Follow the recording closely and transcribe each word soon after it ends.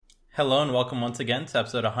Hello and welcome once again to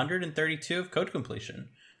episode 132 of Code Completion.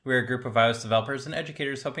 We're a group of iOS developers and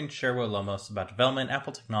educators hoping to share what we love most about development,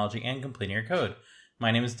 Apple technology, and completing your code. My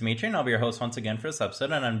name is Dimitri and I'll be your host once again for this episode,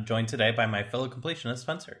 and I'm joined today by my fellow completionist,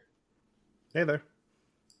 Spencer. Hey there.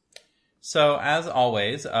 So, as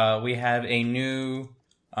always, we have a new,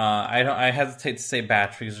 I hesitate to say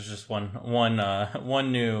batch because there's just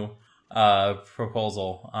one new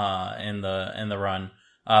proposal in the run.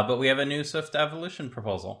 But we have a new Swift evolution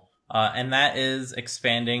proposal. And that is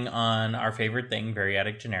expanding on our favorite thing,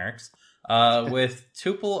 variadic generics, with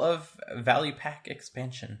tuple of value pack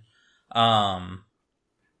expansion.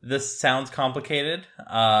 This sounds complicated,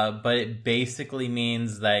 but it basically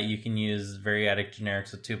means that you can use variadic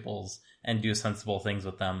generics with tuples and do sensible things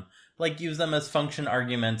with them, like use them as function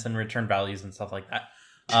arguments and return values and stuff like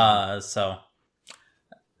that. So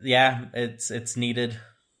yeah, it's needed.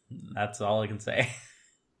 That's all I can say.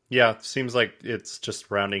 Yeah, it seems like it's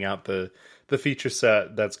just rounding out the feature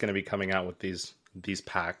set that's going to be coming out with these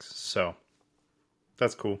packs. So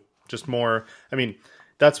that's cool. Just more. I mean,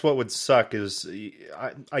 that's what would suck is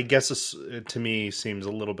I guess this, to me, seems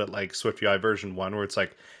a little bit like SwiftUI version 1, where it's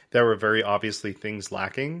like there were very obviously things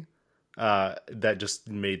lacking that just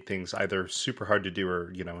made things either super hard to do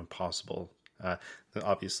or, impossible.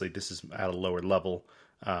 Obviously, this is at a lower level,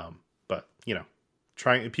 but,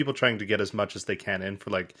 people trying to get as much as they can in for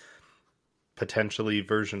like potentially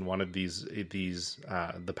version 1 of these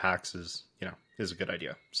the packs is a good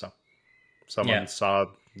idea. So someone saw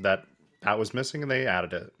that was missing and they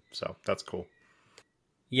added it. So that's cool.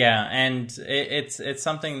 Yeah, and it's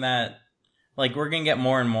something that like we're gonna get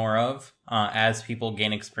more and more of as people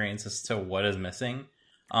gain experience as to what is missing.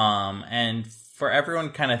 And for everyone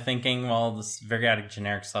kind of thinking, well, this variadic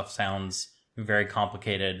generic stuff sounds very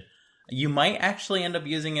complicated, you might actually end up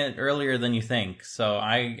using it earlier than you think. So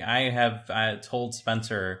I told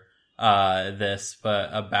Spencer this, but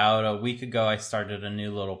about a week ago I started a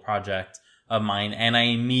new little project of mine, and I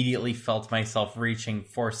immediately felt myself reaching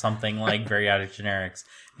for something like variadic generics,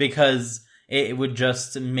 because it would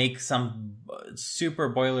just make some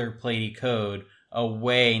super boilerplatey code a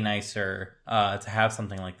way nicer to have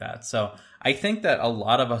something like that. So I think that a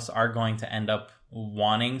lot of us are going to end up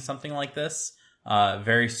wanting something like this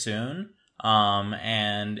very soon,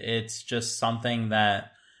 and it's just something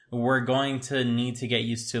that we're going to need to get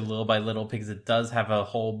used to little by little, because it does have a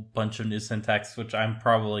whole bunch of new syntax, which I'm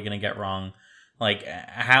probably going to get wrong. Like,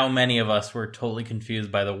 how many of us were totally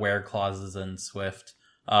confused by the where clauses in Swift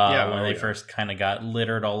when they first kind of got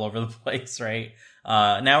littered all over the place, right?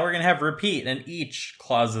 Now we're going to have repeat and each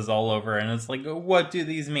clauses all over, and it's like, what do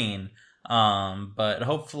these mean? But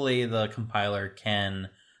hopefully the compiler can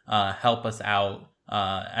help us out,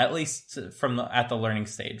 at least at the learning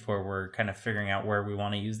stage where we're kind of figuring out where we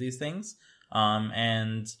want to use these things.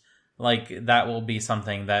 And like that will be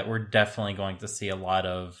something that we're definitely going to see a lot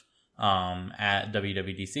of at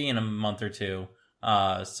WWDC in a month or two.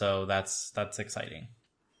 So that's exciting.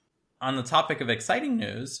 On the topic of exciting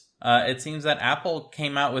news, it seems that Apple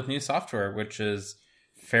came out with new software, which is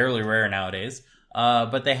fairly rare nowadays.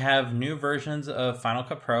 But they have new versions of Final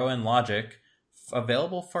Cut Pro and Logic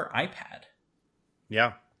available for iPad.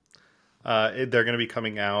 Yeah. They're going to be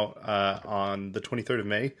coming out on the 23rd of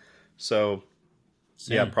May. So,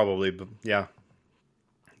 soon. Yeah, probably. Yeah.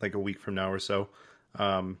 Like a week from now or so.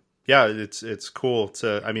 Yeah, it's cool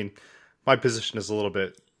to, I mean, my position is a little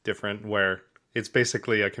bit different where it's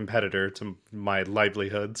basically a competitor to my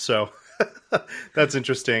livelihood. So that's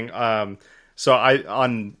interesting.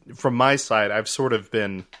 So from my side, I've sort of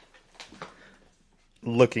been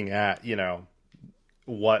looking at,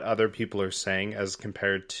 what other people are saying as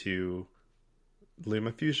compared to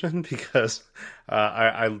LumaFusion, because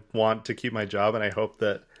I want to keep my job, and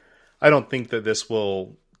I don't think that this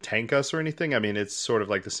will tank us or anything. I mean, it's sort of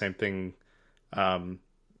like the same thing.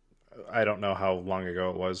 I don't know how long ago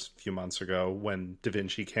it was, a few months ago, when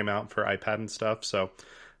DaVinci came out for iPad and stuff. So,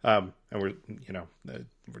 and we're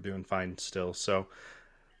doing fine still. So,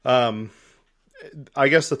 I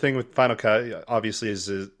guess the thing with Final Cut, obviously, is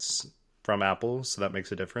it's from Apple, so that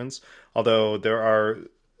makes a difference. Although there are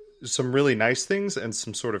some really nice things and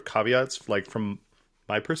some sort of caveats, like from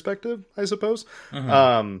my perspective, I suppose.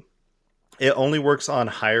 Mm-hmm. It only works on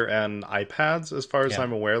higher end iPads, as far as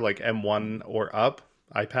I'm aware, like M1 or up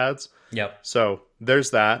iPads. Yep. So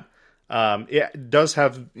there's that. It does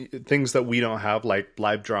have things that we don't have, like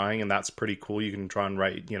live drawing, and that's pretty cool. You can draw and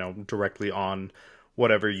write, directly on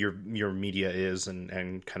whatever your media is,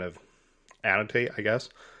 and kind of annotate, I guess,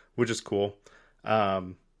 which is cool.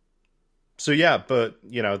 So yeah, but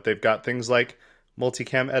they've got things like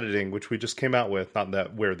multicam editing, which we just came out with. Not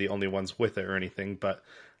that we're the only ones with it or anything, but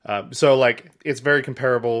So like it's very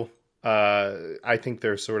comparable. I think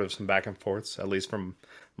there's sort of some back and forths, at least from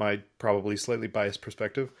my probably slightly biased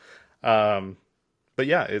perspective. But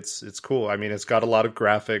yeah, it's cool. I mean, it's got a lot of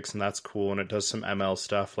graphics, and that's cool, and it does some ML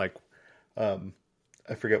stuff, like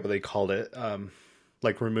I forget what they called it,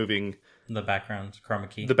 like removing The background chroma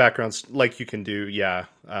key. the backgrounds, like you can do, yeah,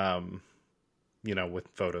 with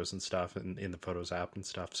photos and stuff, and in the Photos app and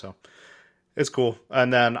stuff. So it's cool.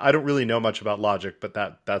 And then I don't really know much about Logic, but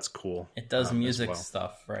that's cool. It does music well.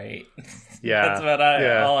 stuff, right? Yeah, That's what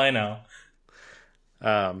all I know.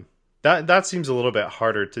 That seems a little bit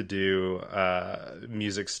harder to do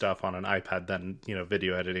music stuff on an iPad than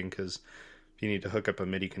video editing, because you need to hook up a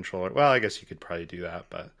MIDI controller. Well, I guess you could probably do that,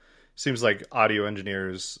 but it seems like audio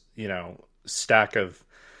engineers, stack of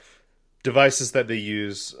devices that they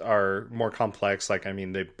use are more complex. Like, I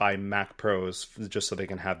mean, they buy Mac Pros just so they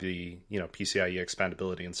can have the PCIe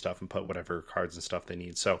expandability and stuff and put whatever cards and stuff they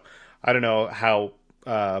need. So I don't know how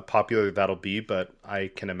popular that'll be, but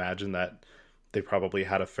I can imagine that they probably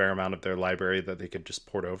had a fair amount of their library that they could just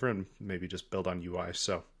port over and maybe just build on UI.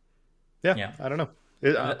 So yeah. I don't know.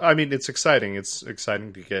 I mean, it's exciting. It's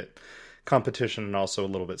exciting to get competition, and also a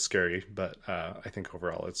little bit scary, but I think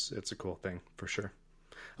overall it's a cool thing for sure.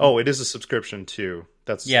 Oh, it is a subscription too.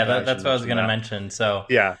 That's what I was going to mention. So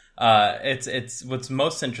yeah, it's what's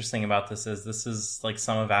most interesting about this is like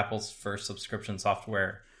some of Apple's first subscription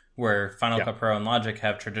software, where Final Cut Pro and Logic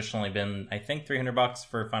have traditionally been, I think, $300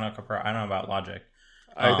 for Final Cut Pro. I don't know about Logic.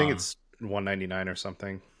 I think it's $199 or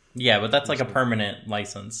something. Yeah, but that's like a permanent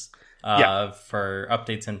license for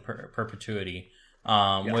updates in perpetuity,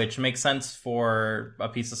 which makes sense for a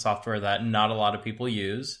piece of software that not a lot of people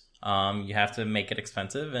use. You have to make it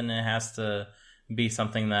expensive, and it has to be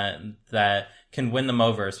something that can win them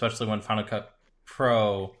over, especially when Final Cut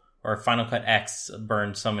Pro or Final Cut X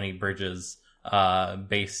burned so many bridges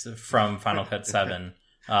based from Final Cut 7,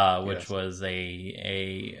 which was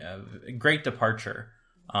a great departure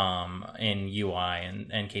in UI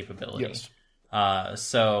and capability. Yes.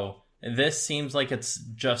 So this seems like it's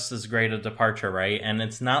just as great a departure, right? And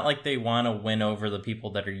it's not like they want to win over the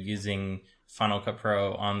people that are using Final Cut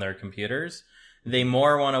Pro on their computers. They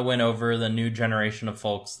more want to win over the new generation of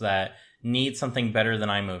folks that need something better than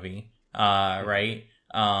iMovie, right?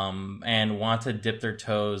 And want to dip their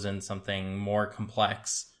toes in something more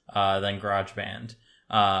complex than GarageBand,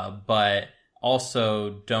 but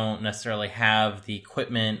also don't necessarily have the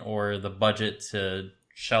equipment or the budget to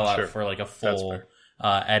shell out for like a full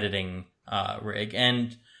editing rig.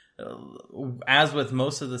 And as with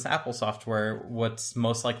most of this Apple software, what's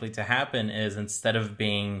most likely to happen is, instead of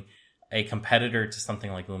being a competitor to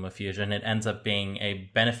something like LumaFusion, it ends up being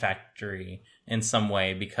a benefactory in some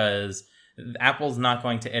way, because Apple's not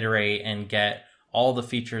going to iterate and get all the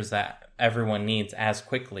features that everyone needs as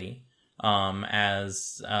quickly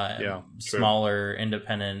as smaller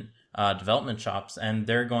independent development shops, and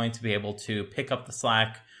they're going to be able to pick up the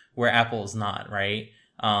slack where Apple is not, right?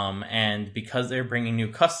 And because they're bringing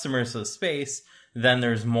new customers to the space, then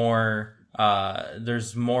there's more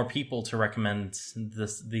people to recommend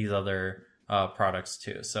these other products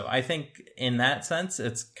too. So I think in that sense,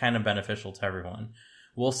 it's kind of beneficial to everyone.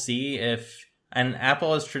 We'll see and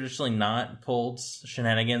Apple has traditionally not pulled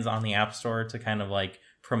shenanigans on the App Store to kind of like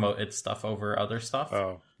promote its stuff over other stuff.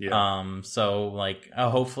 Oh, yeah. So like,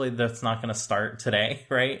 hopefully that's not going to start today,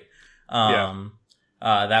 right?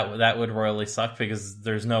 That would royally suck, because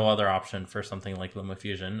there's no other option for something like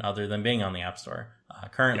LumaFusion other than being on the App Store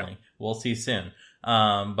currently. We'll see soon.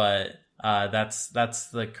 But that's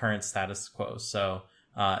the current status quo. So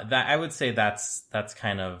that I would say that's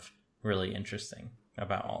kind of really interesting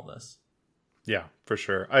about all this. Yeah, for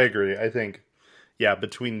sure. I agree. I think,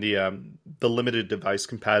 between the limited device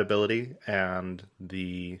compatibility and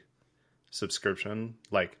the subscription,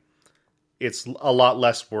 like, it's a lot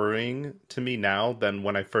less worrying to me now than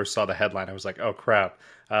when I first saw the headline. I was like, oh crap.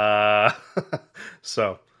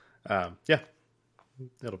 So,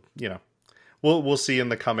 it'll, we'll see in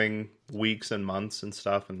the coming weeks and months and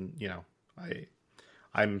stuff. And,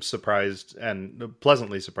 I'm surprised, and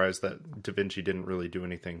pleasantly surprised, that DaVinci didn't really do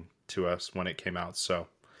anything to us when it came out. So,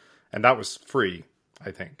 and that was free,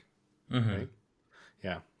 I think. Mm-hmm. Right?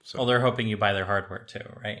 Yeah. So, well, they're hoping you buy their hardware too,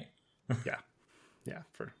 right? Yeah.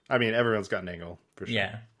 I mean, everyone's got an angle for sure.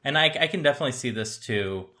 Yeah. And I can definitely see this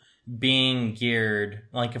too being geared,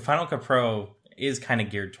 like, Final Cut Pro is kind of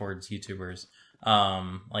geared towards YouTubers.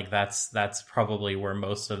 Like that's probably where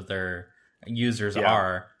most of their users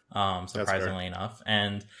are, surprisingly enough.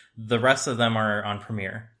 And the rest of them are on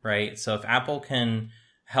Premiere, right? So if Apple can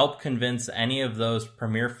help convince any of those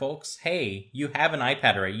Premiere folks, hey, you have an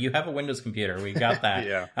iPad, right? You have a Windows computer. We got that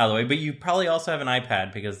Yeah. out of the way. But you probably also have an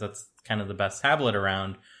iPad because that's kind of the best tablet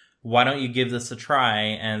around. Why don't you give this a try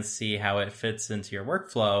and see how it fits into your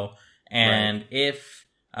workflow? And if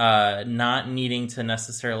not needing to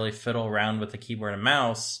necessarily fiddle around with the keyboard and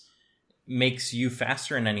mouse makes you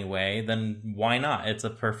faster in any way, then why not? It's a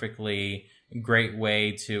perfectly great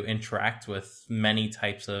way to interact with many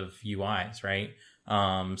types of UIs, right?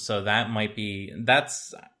 So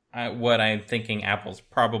that's what I'm thinking Apple's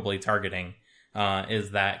probably targeting,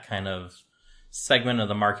 is that kind of segment of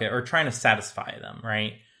the market, or trying to satisfy them,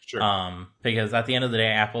 right? Sure. Because at the end of the day,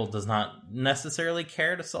 Apple does not necessarily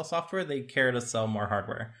care to sell software; they care to sell more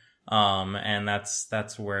hardware, and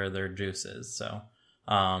that's where their juice is. So,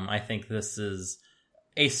 I think this is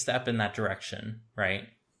a step in that direction, right?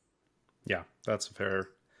 Yeah, that's a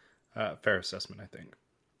fair assessment, I think.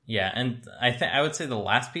 Yeah, and I would say the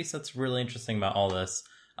last piece that's really interesting about all this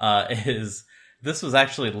is this was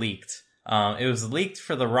actually leaked. It was leaked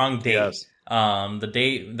for the wrong date. Yes. The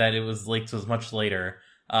date that it was leaked was much later.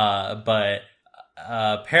 But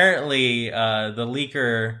apparently the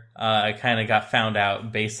leaker kind of got found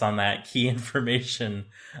out based on that key information,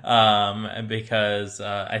 because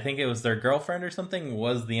I think it was their girlfriend or something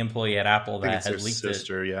was the employee at Apple that had leaked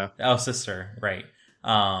sister, it. Yeah. Oh, sister, right.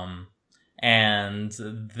 And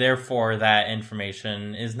therefore that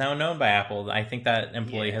information is now known by Apple. I think that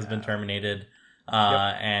employee has been terminated.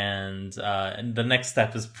 And the next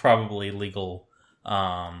step is probably legal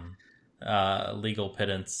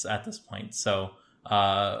pittance at this point. So,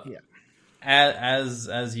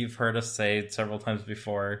 as you've heard us say several times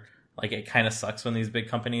before, like, it kind of sucks when these big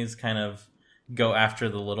companies kind of go after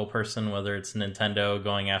the little person, whether it's Nintendo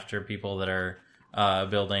going after people that are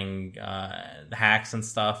building hacks and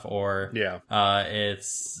stuff, or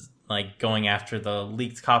it's like going after the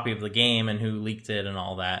leaked copy of the game and who leaked it and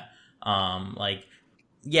all that.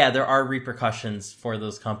 There are repercussions for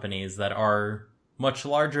those companies that are much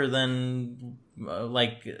larger than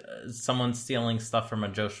someone stealing stuff from a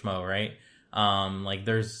Joe Schmo, right?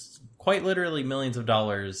 There's quite literally millions of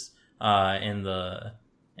dollars in the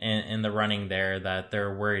running there that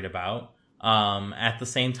they're worried about. At the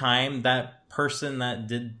same time, that person that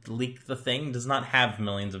did leak the thing does not have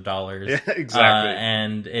millions of dollars. Yeah, exactly.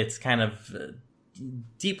 And it's kind of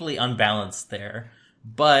deeply unbalanced there.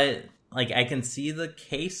 But I can see the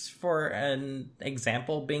case for an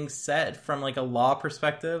example being set from a law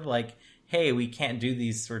perspective. Hey, we can't do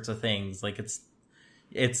these sorts of things.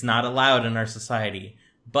 It's not allowed in our society.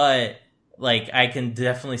 But I can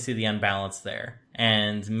definitely see the unbalance there.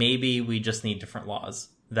 And maybe we just need different laws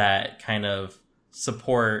that kind of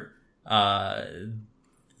support the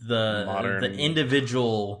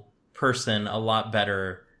individual person a lot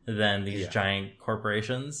better than these giant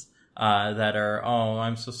corporations that are, oh,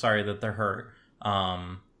 I'm so sorry that they're hurt.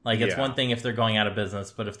 It's one thing if they're going out of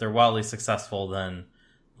business, but if they're wildly successful, then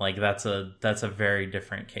that's a very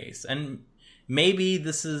different case. And maybe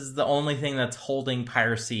this is the only thing that's holding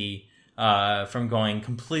piracy from going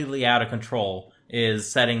completely out of control,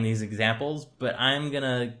 is setting these examples. But I'm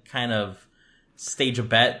gonna kind of stage a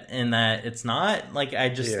bet in that it's not. I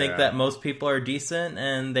just think that most people are decent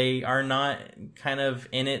and they are not kind of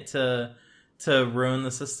in it to ruin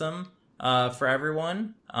the system for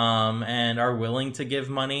everyone, and are willing to give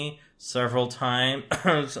money several times,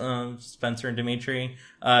 Spencer and Dimitri,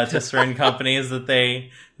 to certain companies that they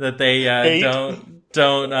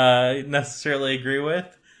don't necessarily agree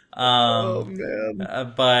with. Oh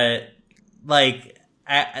man! But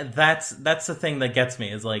that's the thing that gets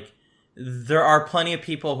me, is there are plenty of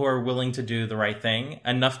people who are willing to do the right thing,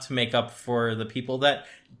 enough to make up for the people that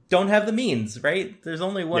don't have the means, right? There's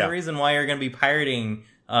only one reason why you're going to be pirating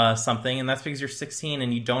something, and that's because you're 16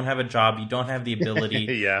 and you don't have a job, you don't have the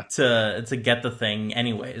ability to get the thing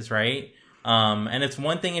anyways, right? And it's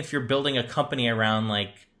one thing if you're building a company around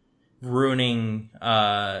ruining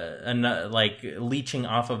leeching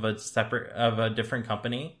off of a different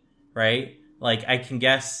company, right? I can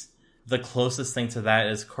guess the closest thing to that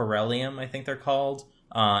is Corellium, I think they're called,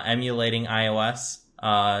 emulating iOS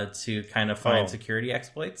to kind of find security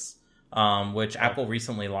exploits, which Apple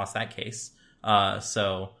recently lost that case.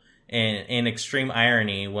 So in extreme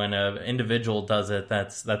irony, when an individual does it,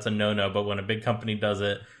 that's a no-no, but when a big company does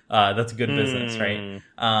it, that's good business, right?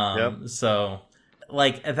 So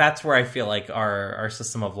that's where I feel our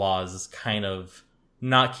system of laws is kind of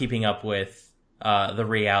not keeping up with the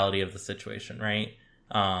reality of the situation, right?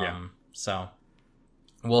 So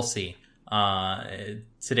we'll see.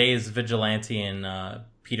 Today's vigilante and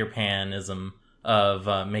Peter Panism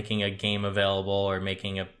of making a game available or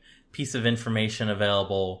making a piece of information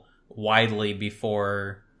available widely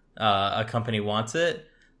before a company wants it,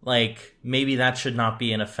 like maybe that should not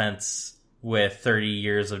be an offense with 30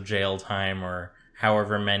 years of jail time or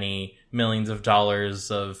however many millions of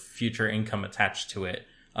dollars of future income attached to it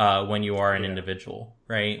when you are an individual,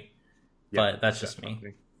 right? Yeah, but that's just definitely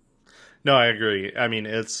me. No, I agree. I mean,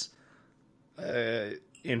 it's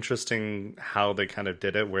interesting how they kind of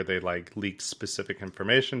did it, where they like leaked specific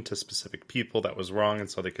information to specific people that was wrong, and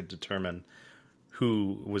so they could determine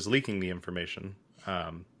who was leaking the information.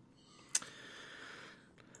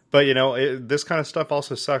 But this kind of stuff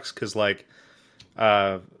also sucks because, like,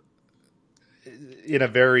 in a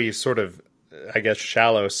very sort of, I guess,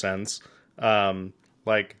 shallow sense,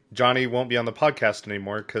 like Johnny won't be on the podcast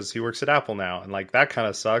anymore because he works at Apple now, and like that kind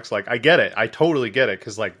of sucks. Like, I get it, I totally get it,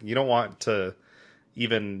 because like you don't want to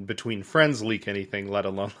even between friends leak anything, let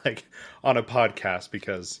alone like on a podcast,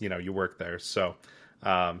 because you work there. So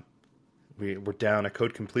we're down a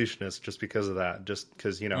code completionist just because of that, just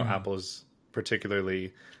because Apple is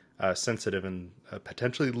particularly sensitive and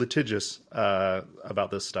potentially litigious about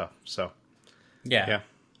this stuff. So yeah.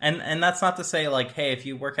 And that's not to say like, hey, if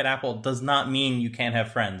you work at Apple, does not mean you can't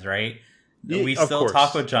have friends, right? We still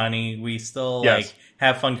talk with Johnny. We still like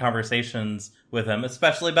have fun conversations with him,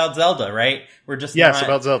 especially about Zelda, right? We're just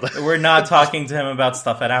about Zelda. We're not talking to him about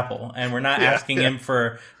stuff at Apple, and we're not asking him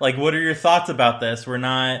for like, what are your thoughts about this? We're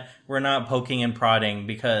not poking and prodding,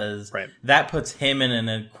 because that puts him in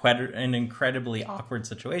an incredibly awkward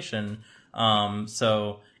situation.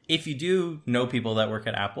 So if you do know people that work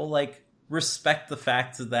at Apple, like, respect the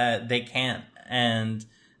fact that they can't, and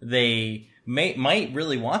they might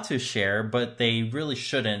really want to share, but they really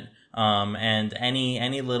shouldn't. And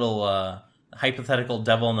any little hypothetical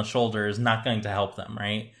devil on the shoulder is not going to help them,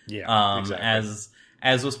 right? Yeah, exactly.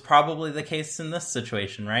 As was probably the case in this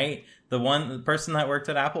situation, right? The person that worked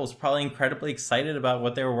at Apple was probably incredibly excited about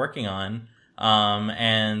what they were working on,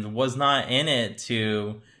 and was not in it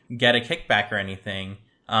to get a kickback or anything.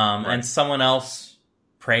 And someone else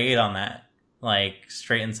preyed on that, like,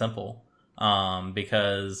 straight and simple.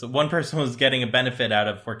 Because one person was getting a benefit out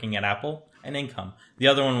of working at Apple, an income. The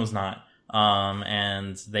other one was not.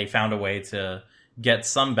 And they found a way to get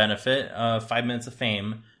some benefit, 5 minutes of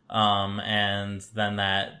fame. And then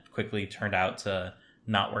that quickly turned out to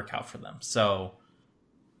not work out for them. So,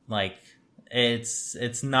 like,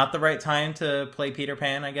 it's not the right time to play Peter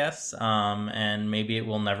Pan, I guess. And maybe it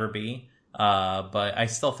will never be. But I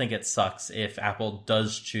still think it sucks if Apple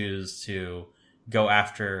does choose to go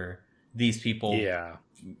after these people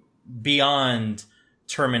beyond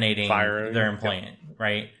terminating their employment,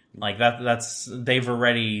 right? Like that's they've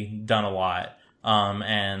already done a lot.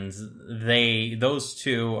 And those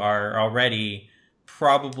two are already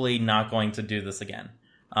probably not going to do this again.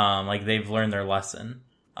 Like, they've learned their lesson.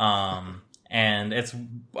 And it's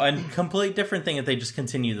a completely different thing if they just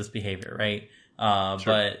continue this behavior, right?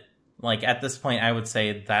 Sure. But like, at this point, I would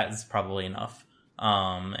say that is probably enough.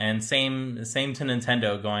 And same to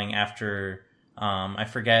Nintendo going after, I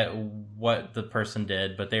forget what the person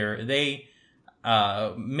did, but they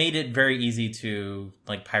made it very easy to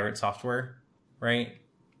like pirate software, right?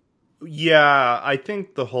 Yeah, I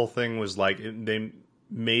think the whole thing was like they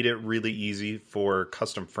made it really easy for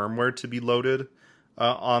custom firmware to be loaded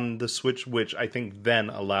on the Switch, which I think then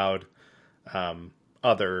allowed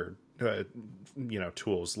other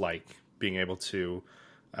tools, like being able to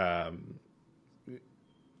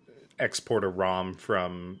export a ROM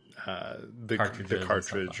from the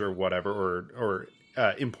cartridge or whatever, or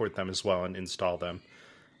import them as well and install them.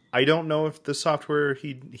 I don't know if the software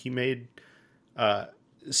he made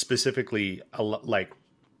specifically like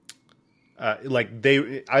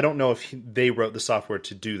they. I don't know if they wrote the software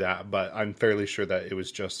to do that, but I'm fairly sure that it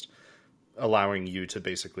was just allowing you to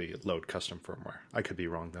basically load custom firmware. I could be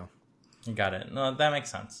wrong though. You got it. No, that makes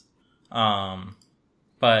sense.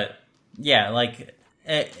 But yeah, like,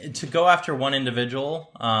 to go after one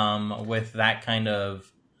individual with that kind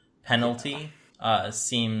of penalty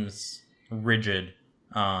seems rigid,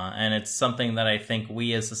 and it's something that I think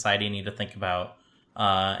we as society need to think about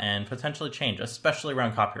and potentially change, especially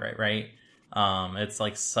around copyright, right? It's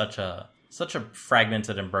like such a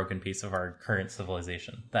fragmented and broken piece of our current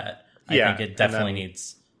civilization that I think it definitely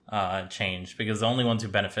needs change, because the only ones who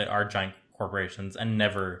benefit are giant corporations and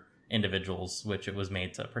never individuals, which it was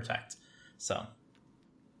made to protect. So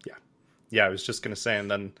yeah, I was just gonna say, and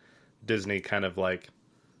then Disney kind of like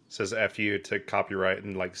says F you to copyright,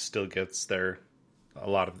 and like still gets they're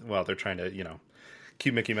trying to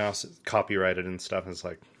keep Mickey Mouse copyrighted and stuff, and it's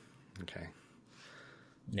like, okay.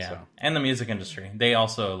 Yeah. So. And the music industry, they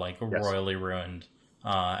also like royally ruined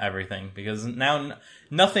everything, because now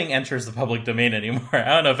nothing enters the public domain anymore. I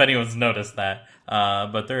don't know if anyone's noticed that,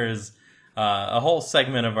 but there is a whole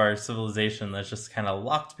segment of our civilization that's just kind of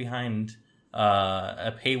locked behind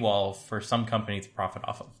a paywall for some company to profit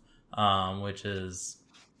off of, which is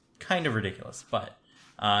kind of ridiculous. But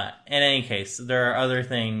in any case, there are other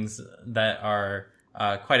things that are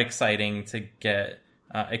quite exciting to get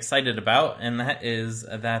excited about, and that is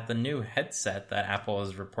that the new headset that Apple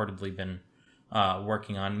has reportedly been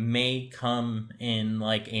working on may come in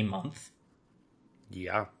like a month.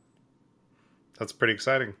 Yeah, that's pretty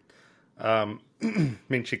exciting.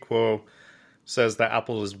 Ming-Chi Kuo says that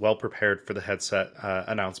Apple is well prepared for the headset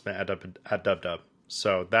announcement at DubDub.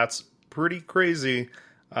 So that's pretty crazy.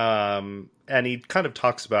 And he kind of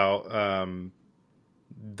talks about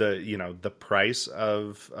the price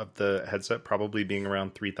of the headset probably being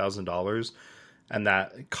around $3,000, and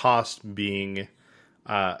that cost being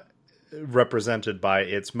represented by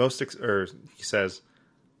its most he says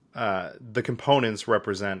the components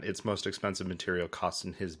represent its most expensive material costs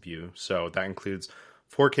in his view. So that includes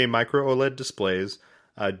 4K micro OLED displays,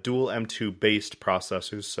 dual M2 based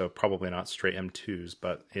processors, so probably not straight M2s,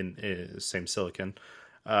 but in same silicon.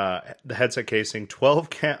 The headset casing, 12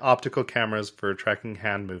 optical cameras for tracking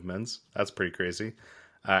hand movements. That's pretty crazy.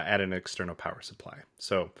 And an external power supply.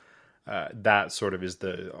 So that sort of is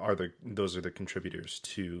those are the contributors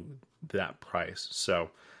to that price.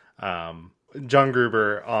 So John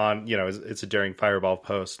Gruber on, it's a Daring Fireball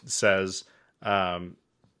post, says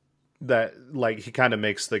that like he kind of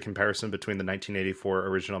makes the comparison between the 1984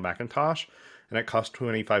 original Macintosh, and it cost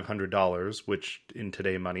 $2,500, which in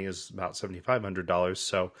today money is about $7,500.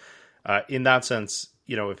 So in that sense,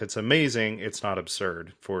 if it's amazing, it's not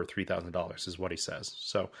absurd for $3,000 is what he says.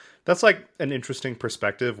 So that's like an interesting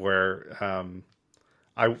perspective where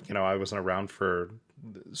I wasn't around for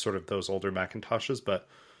sort of those older Macintoshes, but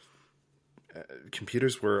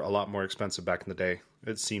computers were a lot more expensive back in the day.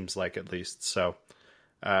 It seems like, at least. So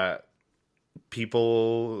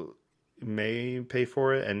people may pay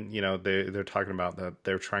for it, and they're talking about that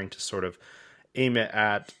they're trying to sort of aim it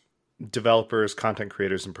at developers, content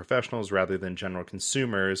creators, and professionals rather than general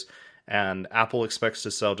consumers. And Apple expects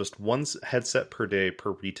to sell just one headset per day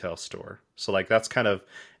per retail store. So like that's kind of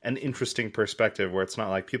an interesting perspective, where it's not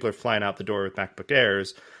like people are flying out the door with MacBook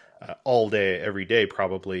Airs all day, every day.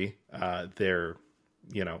 Probably their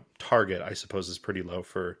target, I suppose, is pretty low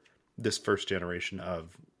for this first generation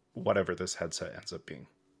of whatever this headset ends up being.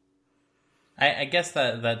 I guess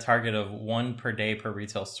that target of one per day per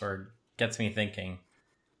retail store gets me thinking,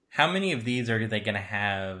 how many of these are they going to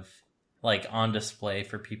have like on display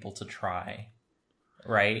for people to try?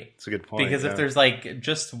 Right? It's a good point. Because if there's like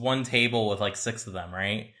just one table with like 6 of them,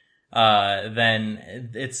 right?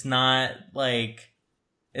 Then it's not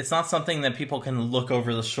something that people can look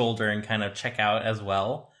over the shoulder and kind of check out as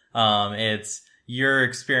well. It's you're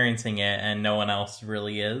experiencing it and no one else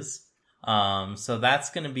really is. So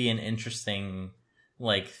that's going to be an interesting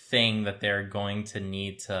thing that they're going to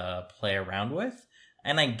need to play around with.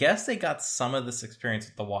 And I guess they got some of this experience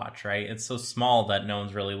with the watch, right? It's so small that no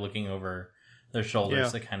one's really looking over their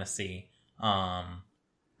shoulders to kind of see.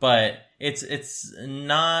 But it's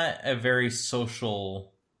not a very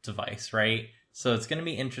social device, right? So it's going to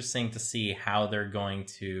be interesting to see how they're going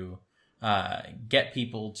to get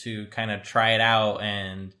people to kind of try it out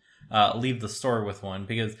and leave the store with one,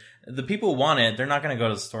 because the people who want it, they're not going to go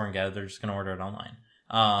to the store and get it. They're just going to order it online.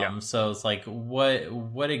 So it's like,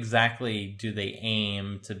 what exactly do they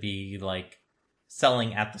aim to be like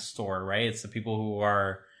selling at the store, right? It's the people who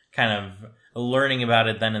are kind of learning about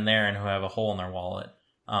it then and there and who have a hole in their wallet,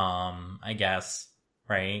 I guess,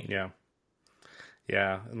 right?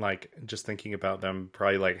 Yeah, and just thinking about them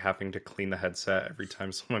probably having to clean the headset every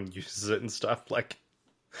time someone uses it and stuff,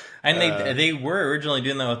 And they were originally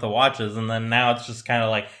doing that with the watches, and then now it's just kind of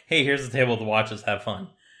like, hey, here's the table with the watches, have fun.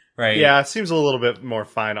 Right. Yeah, it seems a little bit more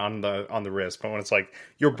fine on the wrist, but when it's like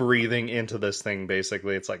you're breathing into this thing,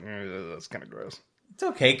 basically, it's like that's kind of gross. It's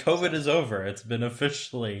okay. COVID is over. It's been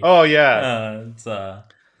officially. Oh yeah. It's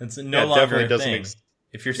no longer a thing.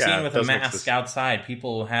 If you're seen with a mask outside,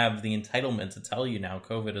 people have the entitlement to tell you now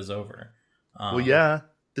COVID is over. Well, yeah,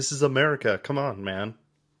 this is America. Come on, man.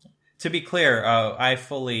 To be clear, I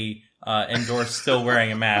fully endorse still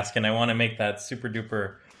wearing a mask, and I want to make that super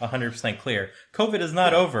duper 100% clear. COVID is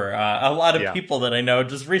not over. A lot of people that I know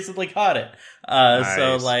just recently caught it. Nice.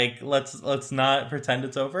 So let's not pretend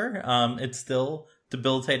it's over. It's still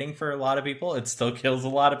debilitating for a lot of people. It still kills a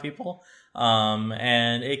lot of people.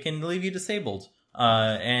 And it can leave you disabled.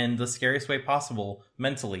 And the scariest way possible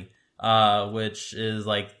mentally. Which is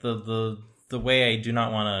the way I do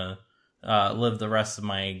not want live the rest of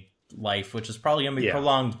my life, which is probably going to be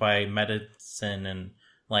prolonged by medicine and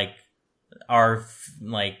like our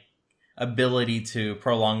like ability to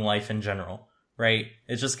prolong life in general, right?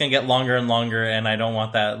 It's just going to get longer and longer, and I don't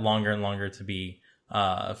want that longer and longer to be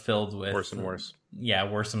filled with worse and worse. Yeah,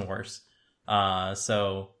 worse and worse.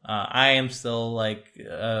 So I am still like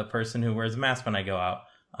a person who wears a mask when I go out,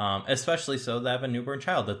 especially so that I have a newborn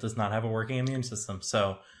child that does not have a working immune system.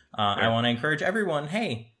 So I want to encourage everyone,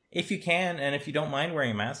 hey, if you can, and if you don't mind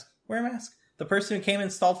wearing a mask, wear a mask. The person who came and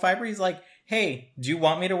installed fiber, he's like, hey, do you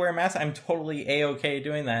want me to wear a mask? I'm totally A-okay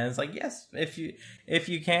doing that. And it's like, yes, if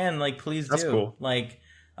you can, like, please do. That's cool. Like,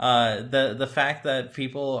 the fact that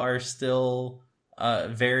people are still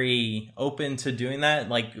very open to doing that,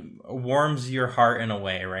 like, warms your heart in a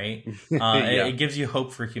way, right? It gives you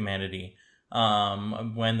hope for humanity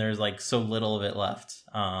when there's like so little of it left.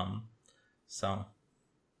 So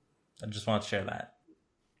I just want to share that.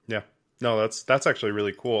 Yeah, no, that's actually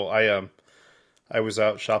really cool. I was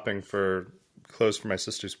out shopping for clothes for my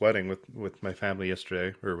sister's wedding with my family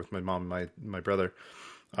yesterday, or with my mom and my brother.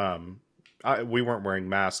 We weren't wearing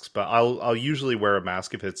masks, but I'll usually wear a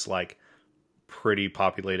mask if it's like pretty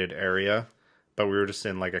populated area. But we were just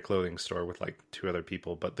in like a clothing store with like two other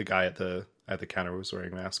people. But the guy at the counter was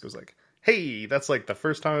wearing a mask. I was like, hey, that's like the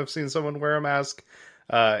first time I've seen someone wear a mask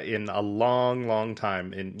in a long, long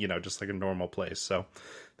time in, just like a normal place. So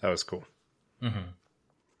that was cool. Mm-hmm.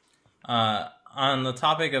 On the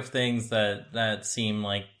topic of things that seem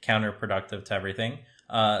like counterproductive to everything,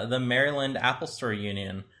 the Maryland Apple Store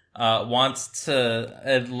Union wants to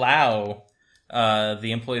allow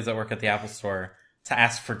the employees that work at the Apple Store to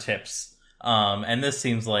ask for tips. And this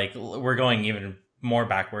seems like we're going even more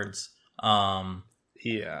backwards.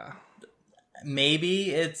 Yeah.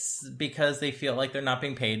 Maybe it's because they feel like they're not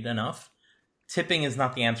being paid enough. Tipping is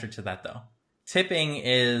not the answer to that, though. Tipping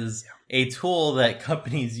is a tool that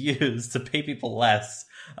companies use to pay people less,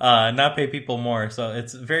 not pay people more. So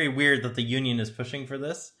it's very weird that the union is pushing for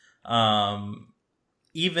this.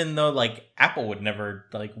 Even though like Apple would never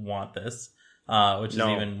like want this, which is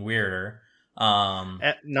even weirder.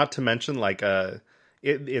 Not to mention like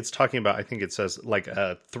it's talking about, I think it says like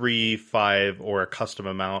a 3, 5 or a custom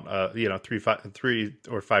amount, 3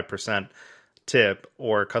 or 5% tip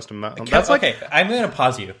or custom amount. That's okay. I'm going to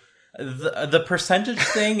pause you. The percentage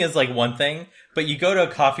thing is like one thing, but you go to a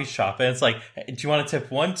coffee shop and it's like, do you want to tip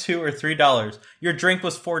 $1, $2, or $3? Your drink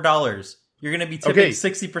was $4. You're going to be tipping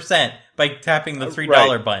 60% by tapping the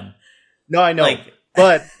 $3 button. No, I know,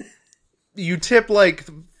 but you tip like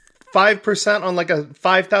 5% on like a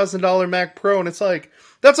 $5,000 Mac Pro, and it's like,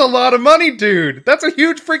 that's a lot of money, dude. That's a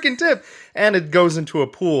huge freaking tip, and it goes into a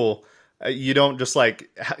pool. You don't just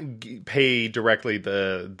like pay directly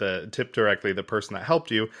the tip directly the person that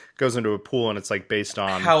helped you. It goes into a pool, and it's like based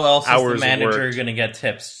on how else hours is the manager going to get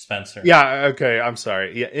tips, Spencer? Yeah, okay, I'm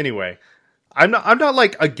sorry. Yeah, anyway, I'm not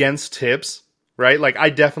like against tips, right? Like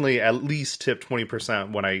I definitely at least tip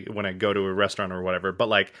 20% when I go to a restaurant or whatever. But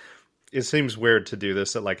like, it seems weird to do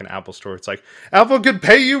this at like an Apple store. It's like, Apple could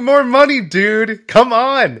pay you more money, dude. Come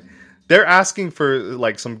on. They're asking for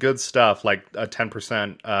like some good stuff, like a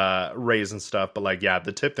 10% raise and stuff. But like, yeah,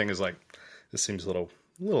 the tip thing is like, this seems a little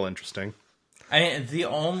interesting. I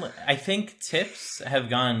think tips have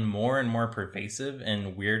gone more and more pervasive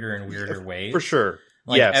in weirder and weirder ways. For sure.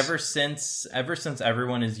 Like yes. ever since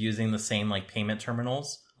everyone is using the same like payment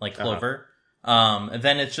terminals, like Clover,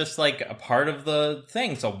 then it's just like a part of the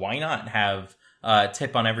thing. So why not have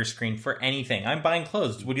tip on every screen for anything? I'm buying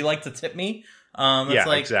clothes. Would you like to tip me? It's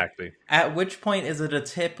like, exactly. At which point is it a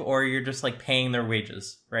tip or you're just like paying their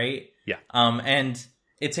wages, right? Yeah. And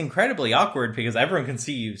it's incredibly awkward because everyone can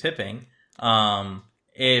see you tipping.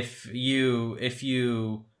 If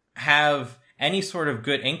you have any sort of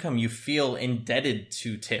good income, you feel indebted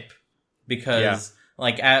to tip because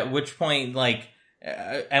like at which point, like,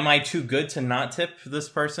 am I too good to not tip this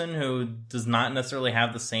person who does not necessarily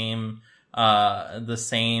have the same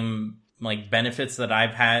like benefits that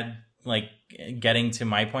I've had, like getting to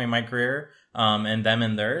my point in my career, and them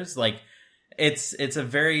and theirs? Like it's a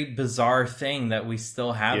very bizarre thing that we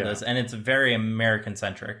still have this, and it's very American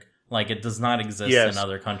centric. Like it does not exist in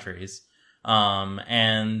other countries.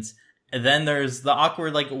 And then there's the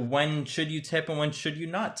awkward, like, when should you tip and when should you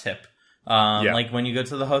not tip? Like when you go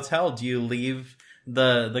to the hotel, do you leave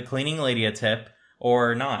the cleaning lady a tip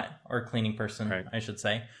or not? Or cleaning person, right, I should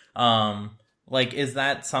say. Like, is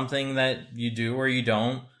that something that you do or you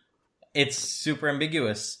don't? It's super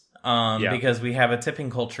ambiguous. Because we have a tipping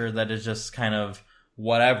culture that is just kind of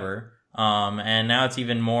whatever. And now it's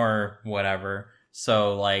even more whatever.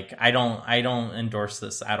 So like, I don't endorse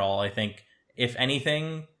this at all. I think if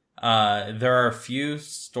anything, There are a few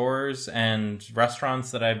stores and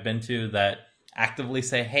restaurants that I've been to that actively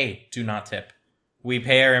say, hey, do not tip. We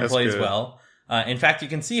pay our employees well. In fact, you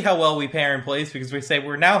can see how well we pay our employees because we say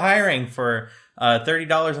we're now hiring for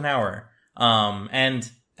 $30 an hour. And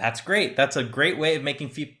that's great. That's a great way of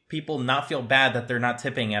making people not feel bad that they're not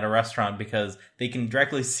tipping at a restaurant because they can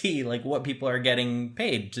directly see like what people are getting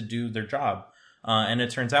paid to do their job. And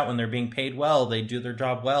it turns out when they're being paid well, they do their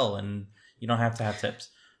job well, and you don't have to have tips.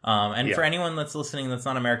 For anyone that's listening that's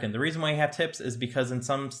not American, the reason why you have tips is because in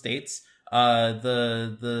some states,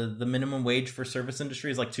 the minimum wage for service industry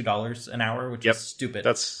is like $2 an hour, which is stupid.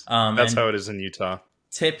 That's how it is in Utah.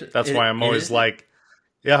 That's why I'm always like,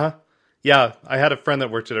 yeah. I had a friend that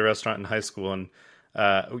worked at a restaurant in high school, and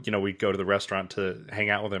we'd go to the restaurant to hang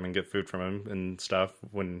out with him and get food from him and stuff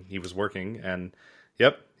when he was working, and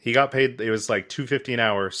he got paid. It was like $2.50 an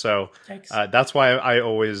hour. So that's why I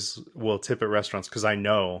always will tip at restaurants, because I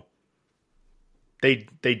know they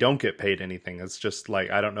don't get paid anything. It's just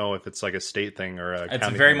like, I don't know if it's like a state thing or a it's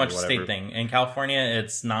very much a state thing. In California,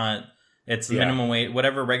 it's not. It's minimum wage.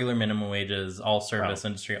 Whatever regular minimum wage is, all service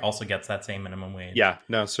industry also gets that same minimum wage. Yeah,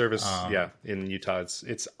 no service. In Utah,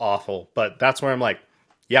 it's awful. But that's where I'm like,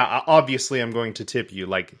 obviously I'm going to tip you.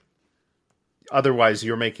 Like, otherwise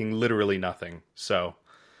you're making literally nothing. So.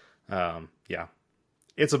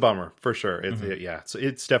 It's a bummer for sure.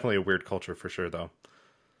 It's definitely a weird culture for sure, though.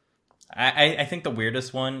 I think the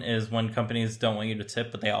weirdest one is when companies don't want you to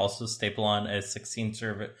tip, but they also staple on a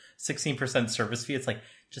 16% service fee. It's like,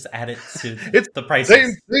 just add it to the price.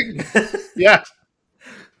 Same thing. Yeah.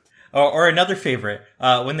 Or another favorite,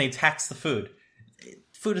 when they tax the food.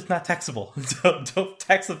 Food is not taxable. Don't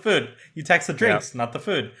tax the food. You tax the drinks, not the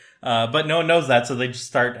food. But no one knows that, so they just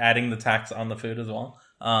start adding the tax on the food as well.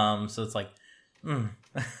 So it's like,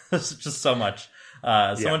 there's just so much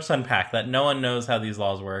to unpack that no one knows how these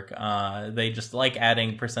laws work. They just like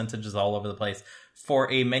adding percentages all over the place for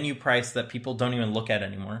a menu price that people don't even look at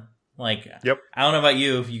anymore. Like, I don't know about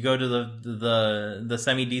you, if you go to the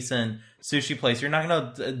semi-decent sushi place, you're not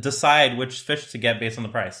going to decide which fish to get based on the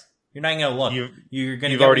price. You're not going to look. You're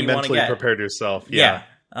going to get already what you want to mentally get. prepared yourself.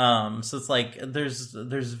 So it's like there's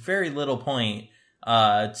very little point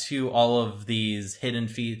to all of these hidden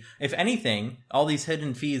fees. If anything, all these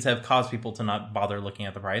hidden fees have caused people to not bother looking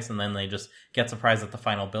at the price, and then they just get surprised at the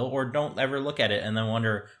final bill, or don't ever look at it and then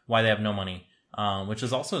wonder why they have no money. Which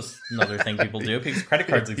is also another thing people do, because credit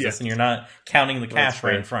cards exist and you're not counting the cash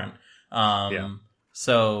right in front.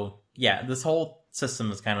 So this whole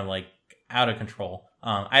system is kind of like out of control.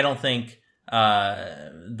 I don't think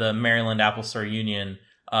the Maryland Apple Store Union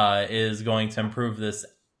is going to improve this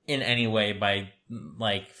in any way by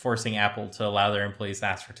like forcing Apple to allow their employees to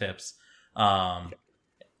ask for tips.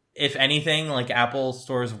 If anything, like, Apple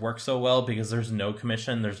stores work so well because there's no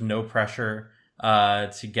commission, there's no pressure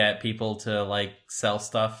to get people to like sell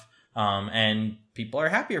stuff, and people are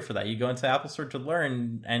happier for that. You go into Apple Store to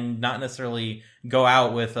learn and not necessarily go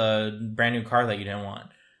out with a brand new car that you didn't want,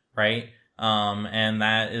 right? And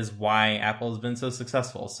that is why Apple has been so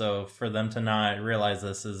successful. So for them to not realize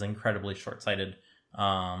this is incredibly short-sighted,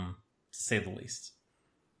 to say the least.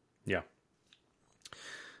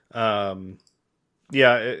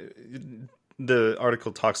 The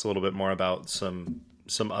article talks a little bit more about some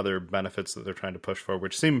other benefits that they're trying to push for,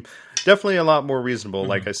 which seem definitely a lot more reasonable.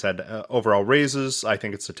 Like I said, overall raises, I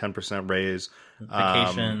think it's a 10% raise.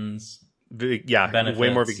 Vacations. Benefits.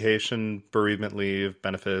 Way more vacation, bereavement leave,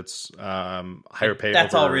 benefits, higher pay.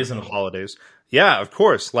 That's all reasonable. Holidays. Yeah, of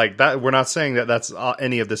course. Like that, we're not saying that that's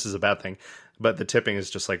any of this is a bad thing, but the tipping is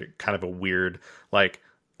just like kind of a weird, like,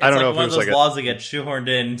 I don't know if one it was of those like laws that get shoehorned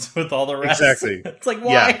in with all the rest. Exactly. It's like,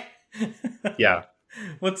 why? Yeah.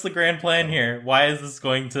 What's the grand plan here? Why is this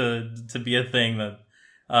going to be a thing that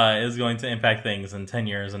is going to impact things in 10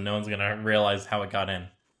 years and no one's going to realize how it got in?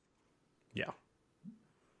 Yeah.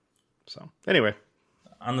 So, anyway.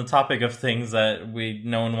 On the topic of things that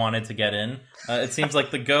no one wanted to get in, it seems like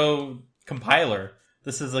the Go compiler,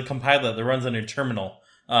 this is a compiler that runs on your terminal,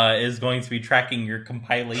 is going to be tracking your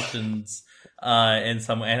compilations in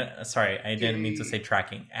some way. Sorry, I didn't mean to say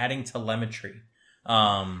tracking. Adding telemetry.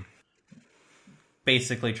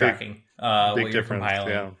 Basically tracking what you're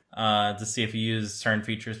compiling to see if you use certain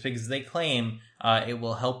features, because they claim it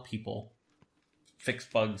will help people fix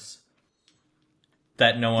bugs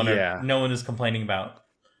that no one is complaining about.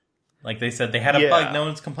 Like they said, they had a bug no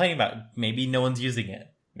one's complaining about. Maybe no one's using it.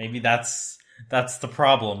 Maybe that's the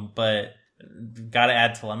problem, but got to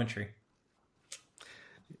add telemetry.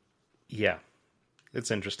 Yeah. It's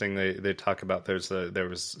interesting. They talk about there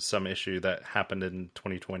was some issue that happened in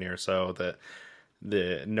 2020 or so that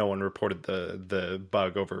no one reported the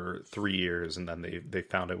bug over 3 years, and then they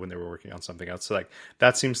found it when they were working on something else. So like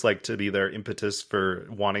that seems like to be their impetus for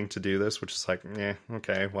wanting to do this, which is like,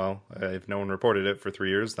 okay, well, if no one reported it for 3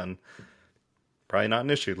 years, then probably not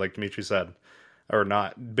an issue, like Dimitri said, or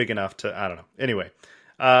not big enough to, I don't know. Anyway,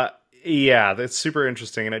 yeah, that's super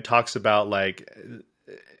interesting, and it talks about like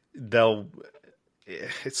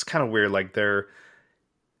it's kind of weird, like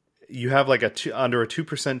you have like under a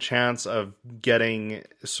 2% chance of getting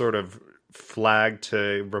sort of flagged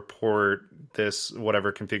to report this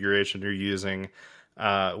whatever configuration you're using,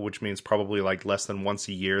 which means probably like less than once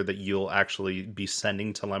a year that you'll actually be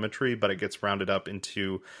sending telemetry, but it gets rounded up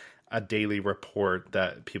into a daily report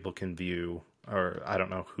that people can view, or I don't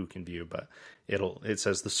know who can view, but it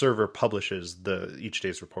says the server publishes each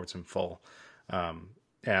day's reports in full,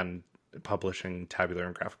 and publishing tabular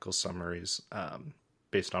and graphical summaries,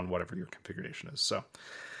 based on whatever your configuration is. So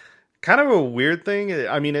kind of a weird thing.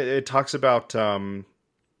 I mean, it talks about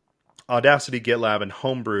Audacity, GitLab, and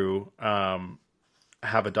Homebrew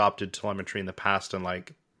have adopted telemetry in the past, and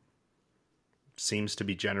like seems to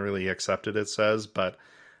be generally accepted, it says, but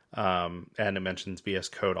and it mentions VS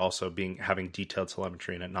Code also having detailed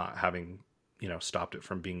telemetry and it not having, stopped it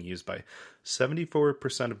from being used by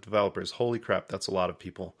 74% of developers. Holy crap, that's a lot of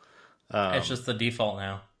people. It's just the default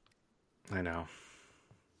now. I know.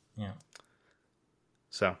 Yeah.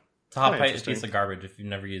 So it's a hot piece of garbage if you've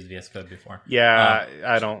never used VS Code before. Yeah,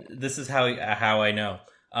 I don't. This is how I know.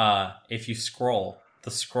 If you scroll,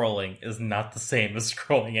 the scrolling is not the same as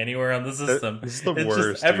scrolling anywhere on the system. It's the worst. It's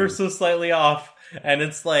just ever so slightly off, and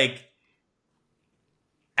it's like,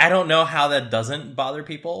 I don't know how that doesn't bother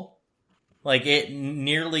people. Like, it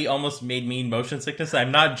nearly almost made me motion sickness.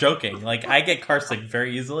 I'm not joking. Like, I get carsick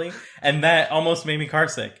very easily, and that almost made me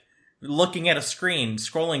carsick. Looking at a screen,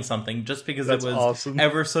 scrolling something, just because it was awesome.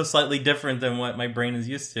 Ever so slightly different than what my brain is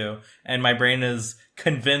used to. And my brain is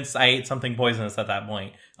convinced I ate something poisonous at that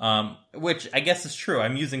point. Which I guess is true.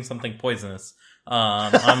 I'm using something poisonous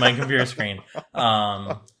on my computer screen.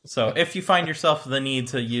 So if you find yourself the need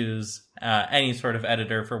to use any sort of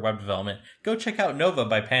editor for web development, go check out Nova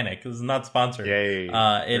by Panic. This is not sponsored. Yay.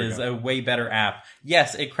 It is a way better app.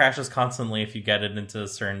 Yes, it crashes constantly if you get it into a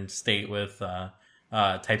certain state with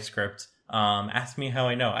TypeScript. Ask me how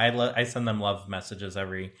I know. I send them love messages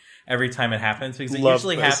every time it happens, because it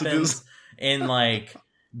usually happens in like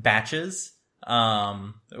batches,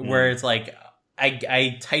 where it's like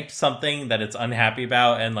I type something that it's unhappy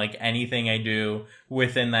about, and like anything I do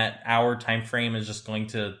within that hour time frame is just going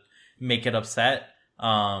to make it upset.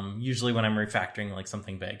 Usually when I'm refactoring like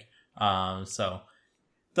something big. So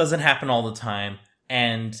it doesn't happen all the time.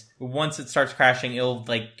 And once it starts crashing, it'll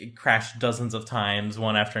like crash dozens of times,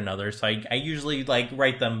 one after another. So I usually like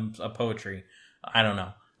write them a poetry. I don't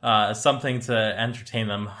know. Something to entertain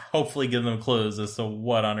them. Hopefully give them clues as to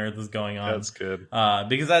what on earth is going on. That's good.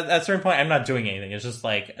 Because at a certain point, I'm not doing anything. It's just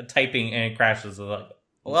like typing and it crashes. It's like,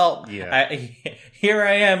 well, yeah. Here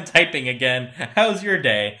I am typing again. How's your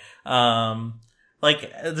day? Like,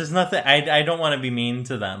 there's nothing, I don't want to be mean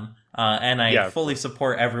to them. And I fully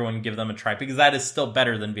support everyone, give them a try, because that is still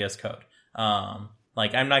better than VS Code.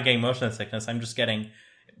 Like, I'm not getting motion sickness. I'm just getting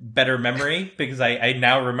better memory, because I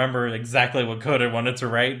now remember exactly what code I wanted to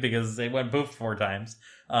write, because it went poof 4 times.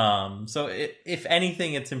 So if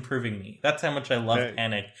anything, it's improving me. That's how much I love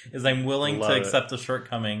Panic, is I'm willing to accept the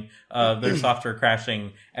shortcoming of their software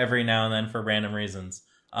crashing every now and then for random reasons,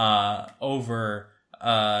 over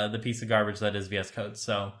the piece of garbage that is VS Code.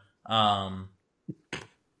 So,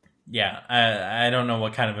 yeah, I don't know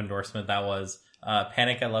what kind of endorsement that was.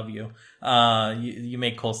 Panic, I love you. You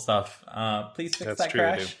make cool stuff. Please fix that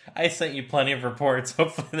crash. I sent you plenty of reports.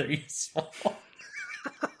 Hopefully they're useful.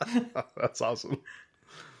 That's awesome.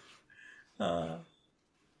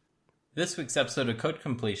 This week's episode of Code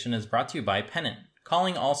Completion is brought to you by Pennant.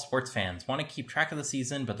 Calling all sports fans. Want to keep track of the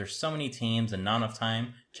season, but there's so many teams and not enough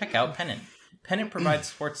time? Check out Pennant. Pennant provides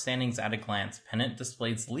sports standings at a glance. Pennant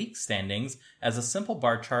displays league standings as a simple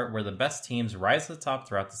bar chart where the best teams rise to the top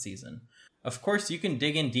throughout the season. Of course, you can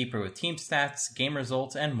dig in deeper with team stats, game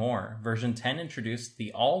results, and more. Version 10 introduced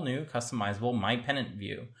the all-new customizable My Pennant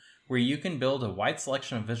view, where you can build a wide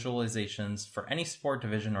selection of visualizations for any sport,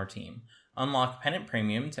 division, or team. Unlock Pennant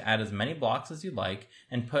Premium to add as many blocks as you like,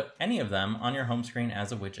 and put any of them on your home screen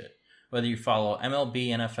as a widget. Whether you follow MLB,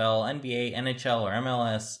 NFL, NBA, NHL, or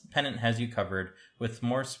MLS, Pennant has you covered, with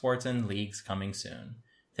more sports and leagues coming soon.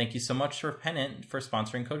 Thank you so much for Pennant for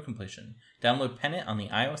sponsoring Code Completion. Download Pennant on the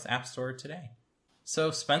iOS App Store today.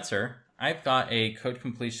 So, Spencer, I've got a Code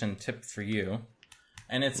Completion tip for you,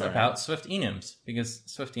 and it's about Swift enums, because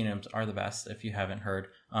Swift enums are the best, if you haven't heard.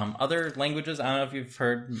 Other languages, I don't know if you've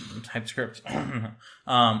heard TypeScript,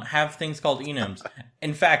 have things called enums.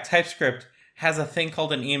 In fact, TypeScript has a thing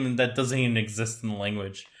called an enum that doesn't even exist in the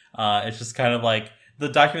language. It's just kind of like, the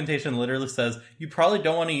documentation literally says, you probably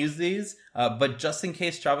don't want to use these, but just in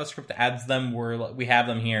case JavaScript adds them, we have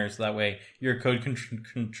them here, so that way your code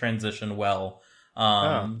can transition well.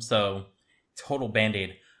 So, total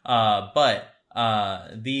Band-Aid. But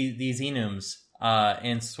these enums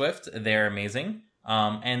in Swift, they're amazing.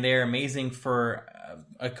 And they're amazing for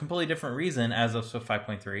a completely different reason as of Swift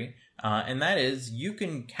 5.3. And that is, you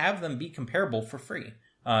can have them be comparable for free.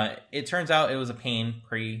 It turns out it was a pain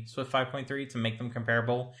pre-Swift 5.3 to make them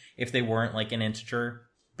comparable if they weren't like an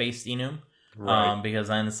integer-based enum. Right. Because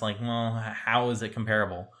then it's like, well, how is it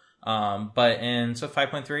comparable? But in Swift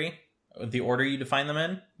 5.3, the order you define them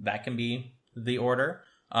in, that can be the order.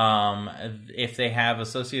 If they have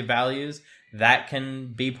associative values, that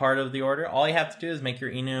can be part of the order. All you have to do is make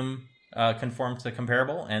your enum conform to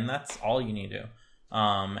comparable, and that's all you need to do.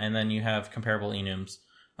 And then you have comparable enums,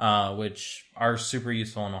 which are super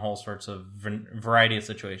useful in a whole sorts of variety of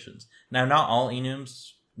situations. Now, not all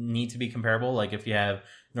enums need to be comparable. Like if you have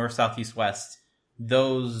north, south, east, west,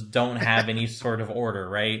 those don't have any sort of order,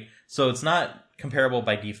 right? So it's not comparable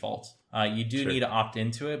by default. You do need to opt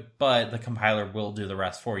into it, but the compiler will do the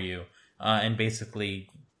rest for you, and basically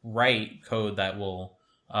write code that will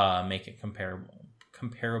make it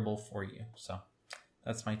comparable for you. So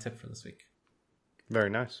that's my tip for this week. Very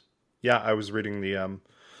nice. Yeah, I was reading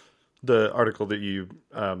the article that you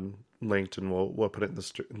linked, and we'll put it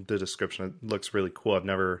in the description. It looks really cool. I've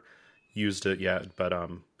never used it yet, but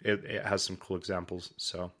it has some cool examples.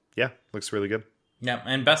 So yeah, looks really good. Yeah,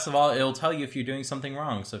 and best of all, it'll tell you if you're doing something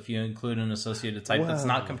wrong. So if you include an associated type that's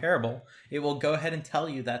not comparable, it will go ahead and tell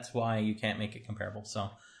you that's why you can't make it comparable.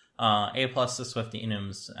 So A+ to Swift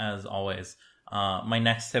enums, as always. My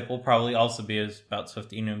next tip will probably also be about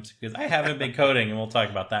Swift enums, because I haven't been coding, and we'll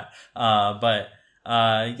talk about that. But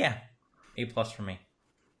yeah, A+ for me.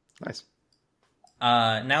 Nice.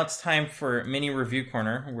 Now it's time for Mini Review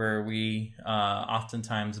Corner, where we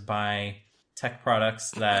oftentimes buy tech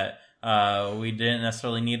products that we didn't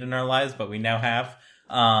necessarily need in our lives, but we now have.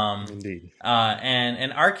 Indeed. And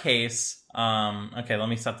in our case, okay, let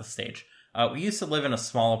me set the stage. We used to live in a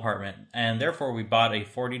small apartment, and therefore we bought a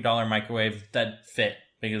 $40 microwave that fit,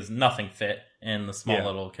 because nothing fit in the small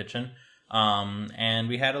little kitchen. And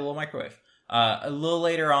we had a little microwave. A little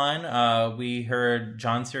later on, we heard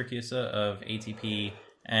John Siracusa of ATP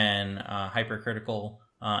and Hypercritical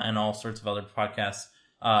and all sorts of other podcasts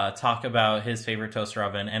talk about his favorite toaster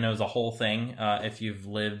oven, and it was a whole thing. If you've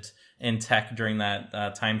lived in tech during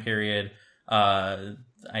that time period,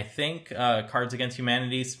 I think Cards Against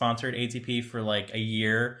Humanity sponsored ATP for like a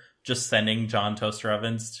year, just sending John toaster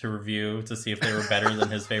ovens to review to see if they were better than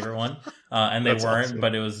his favorite one. And they weren't, awesome.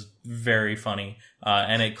 But it was very funny.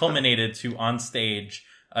 And it culminated to, on stage,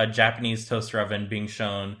 a Japanese toaster oven being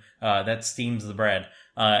shown that steams the bread.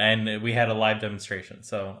 And we had a live demonstration.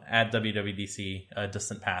 So at WWDC,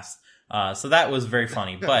 distant past. So that was very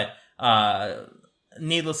funny. But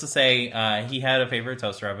needless to say, he had a favorite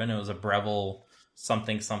toaster oven. It was a Breville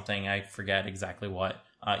something. I forget exactly what.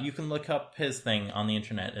 You can look up his thing on the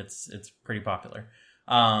internet. It's pretty popular.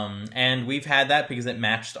 And we've had that because it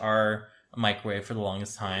matched our microwave for the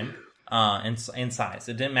longest time. In size.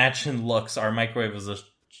 It didn't match in looks. Our microwave was the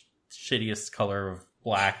shittiest color of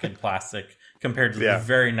black and plastic compared to the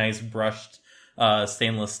very nice brushed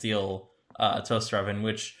stainless steel toaster oven,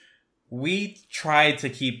 which we tried to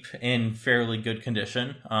keep in fairly good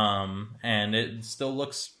condition. And it still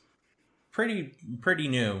looks pretty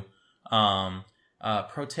new.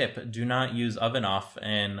 Pro tip, do not use oven off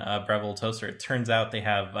in a Breville toaster. It turns out they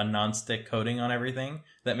have a non-stick coating on everything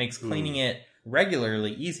that makes cleaning it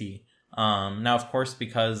regularly easy. Now, of course,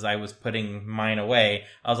 because I was putting mine away,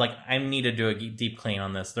 I was like, I need to do a deep clean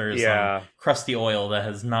on this. There's some crusty oil that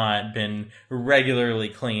has not been regularly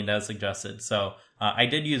cleaned as suggested. So I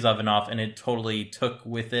did use oven off, and it totally took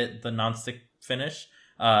with it the nonstick finish.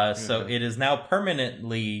 So it is now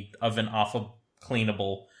permanently oven off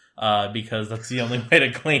cleanable, because that's the only way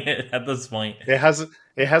to clean it at this point. It has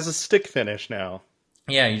a stick finish now.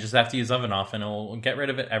 Yeah, you just have to use oven off, and it will get rid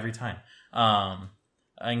of it every time.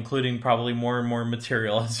 Including probably more and more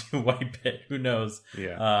material as you wipe it. Who knows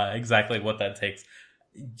exactly what that takes.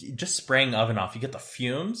 Just spraying oven off, you get the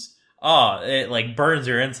fumes. It like burns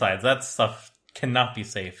your insides. That stuff cannot be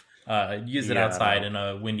safe. Use it outside in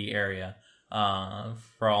a windy area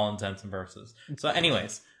for all intents and purposes. So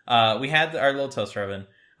anyways, we had our little toaster oven.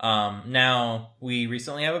 Now, we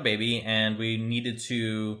recently have a baby, and we needed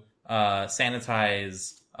to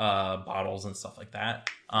sanitize bottles and stuff like that.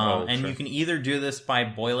 And sure. you can either do this by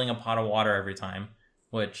boiling a pot of water every time,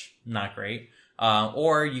 which, not great.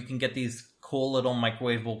 Or you can get these cool little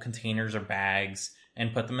microwavable containers or bags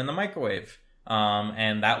and put them in the microwave.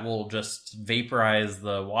 And that will just vaporize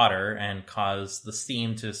the water and cause the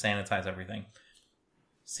steam to sanitize everything.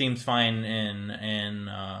 Seems fine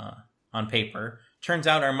on paper. Turns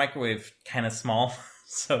out our microwave kind of small,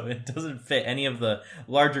 so it doesn't fit any of the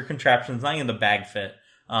larger contraptions. Not even the bag fit.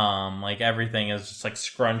 Like everything is just like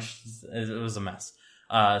scrunched. It was a mess.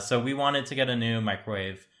 So we wanted to get a new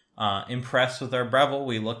microwave. Impressed with our Breville,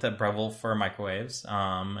 we looked at Breville for microwaves,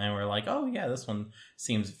 and we're like, oh yeah, this one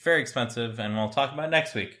seems very expensive, and we'll talk about it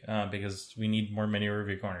next week, because we need more mini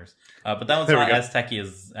review corners. But that one's not as techy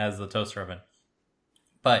as the toaster oven.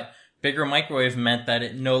 But bigger microwave meant that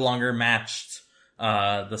it no longer matched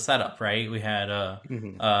the setup, right? We had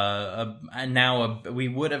we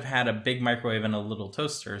would have had a big microwave and a little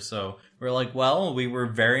toaster, so we're like, well, we were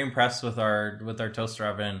very impressed with our toaster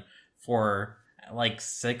oven for like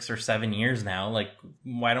 6 or 7 years now. Like,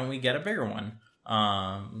 why don't we get a bigger one?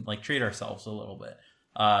 Like, treat ourselves a little bit.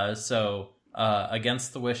 So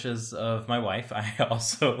against the wishes of my wife, I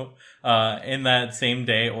also in that same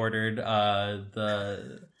day ordered a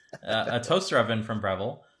toaster oven from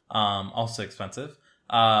Breville, also expensive.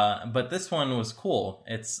 But this one was cool.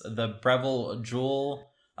 It's the Breville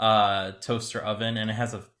Joule toaster oven, and it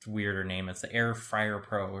has a weirder name. It's the Air Fryer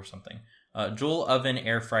Pro or something. Joule Oven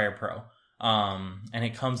Air Fryer Pro. And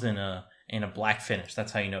it comes in a black finish.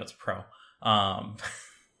 That's how you know it's pro.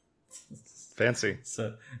 Fancy.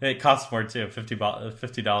 So it costs more too,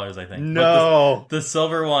 $50, I think. No, but the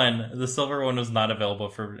silver one was not available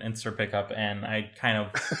for in-store pickup, and I kind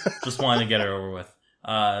of just wanted to get it over with.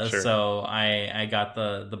 Sure. So I got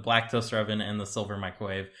the black toaster oven and the silver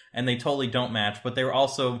microwave, and they totally don't match, but they were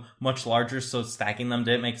also much larger, so stacking them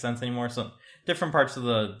didn't make sense anymore. So different parts of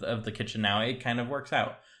the kitchen now, it kind of works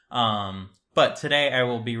out. But today I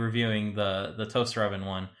will be reviewing the toaster oven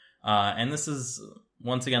one. And this is,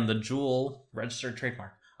 once again, the Joule registered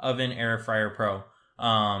trademark oven air fryer pro.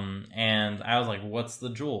 And I was like, what's the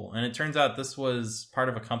Joule? And it turns out this was part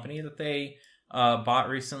of a company that they bought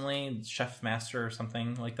recently, Chef Master or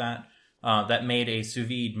something like that, that made a sous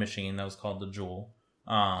vide machine that was called the Joule.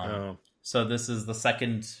 So this is the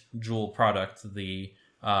second Joule product,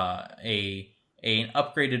 an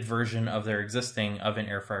upgraded version of their existing oven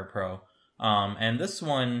air fryer pro. And this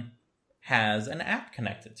one has an app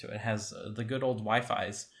connected to it. It has the good old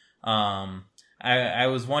Wi-Fi's. I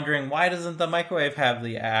was wondering, why doesn't the microwave have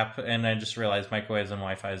the app? And I just realized microwaves and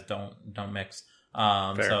Wi-Fi's don't mix.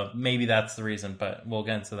 So maybe that's the reason, but we'll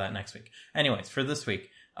get into that next week. Anyways, for this week,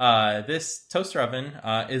 this toaster oven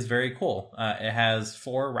is very cool. It has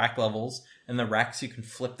 4 rack levels, and the racks, you can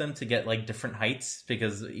flip them to get like different heights,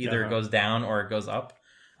 because either it goes down or it goes up.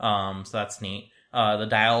 So that's neat. The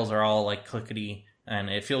dials are all like clickety, and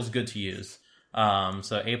it feels good to use.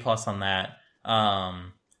 So A+ on that.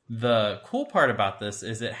 The cool part about this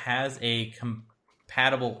is it has a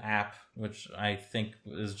compatible app, which I think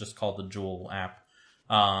is just called the Joule app.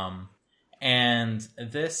 And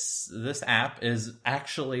this app is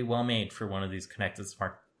actually well made for one of these connected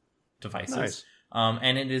smart devices. Nice.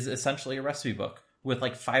 And it is essentially a recipe book with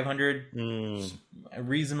like 500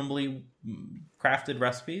 reasonably crafted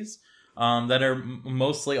recipes that are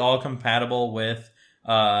mostly all compatible with,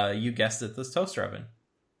 you guessed it, this toaster oven.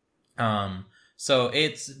 So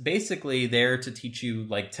it's basically there to teach you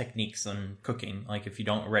like techniques on cooking. Like if you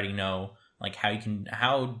don't already know like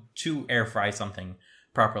how to air fry something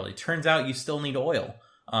properly. Turns out you still need oil.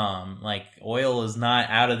 Like oil is not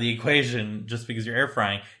out of the equation just because you're air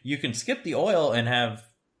frying. You can skip the oil and have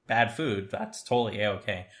bad food. That's totally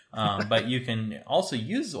a-okay. But you can also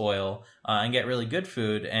use oil and get really good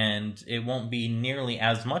food, and it won't be nearly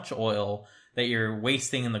as much oil that you're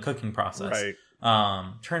wasting in the cooking process. Right.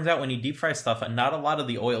 Turns out when you deep fry stuff, not a lot of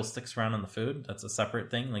the oil sticks around on the food. That's a separate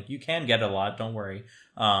thing. Like you can get a lot, don't worry.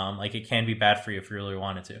 Like it can be bad for you if you really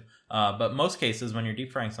wanted to. But most cases when you're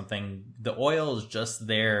deep frying something, the oil is just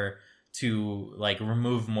there to like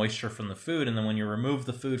remove moisture from the food. And then when you remove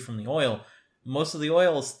the food from the oil, most of the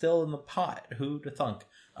oil is still in the pot. Who'd have thunk?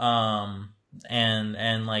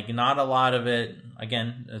 And like not a lot of it,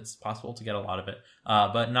 again, it's possible to get a lot of it,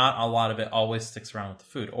 but not a lot of it always sticks around with the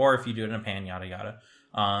food, or if you do it in a pan, yada yada.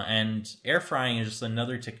 And air frying is just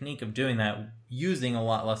another technique of doing that using a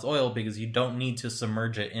lot less oil, because you don't need to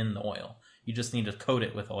submerge it in the oil. You just need to coat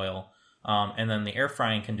it with oil, and then the air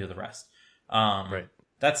frying can do the rest. Right.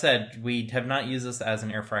 That said, we have not used this as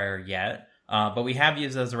an air fryer yet. But we have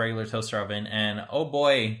used it as a regular toaster oven, and oh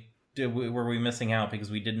boy, were we missing out,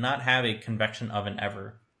 because we did not have a convection oven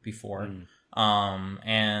ever before.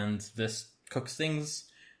 And this cooks things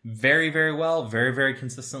very, very well, very, very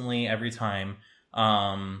consistently every time.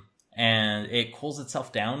 And it cools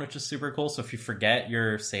itself down, which is super cool. So if you forget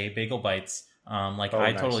your, say, bagel bites, nice.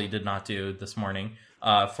 Totally did not do this morning,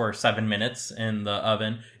 for 7 minutes in the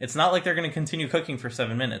oven, it's not like they're going to continue cooking for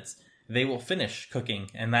 7 minutes. They will finish cooking,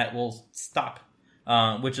 and that will stop,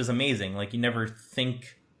 which is amazing. Like, you never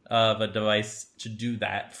think of a device to do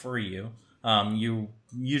that for you. You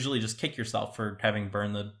usually just kick yourself for having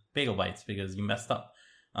burned the bagel bites because you messed up.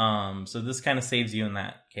 So this kind of saves you in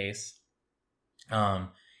that case.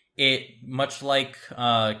 It, much like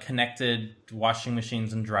connected washing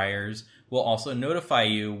machines and dryers, will also notify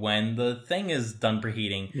you when the thing is done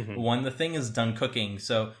preheating, when the thing is done cooking.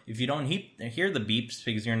 So if you don't hear the beeps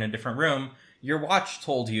because you're in a different room, your watch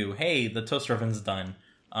told you, hey, the toaster oven's done.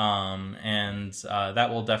 And that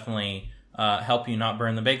will definitely help you not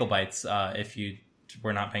burn the bagel bites if you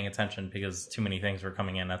were not paying attention because too many things were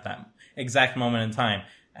coming in at that exact moment in time.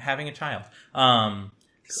 Having a child.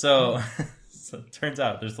 So it turns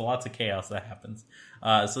out there's lots of chaos that happens.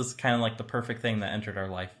 So it's kind of like the perfect thing that entered our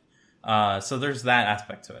life. So there's that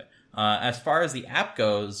aspect to it. As far as the app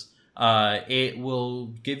goes, it will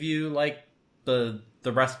give you like the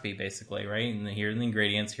recipe basically, right? And here are the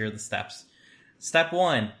ingredients, here are the steps. Step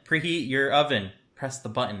 1, preheat your oven. Press the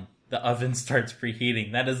button. The oven starts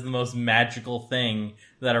preheating. That is the most magical thing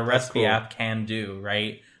that a recipe app can do,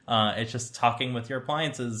 right? It's just talking with your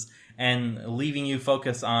appliances and leaving you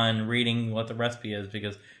focus on reading what the recipe is,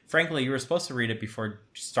 because frankly, you were supposed to read it before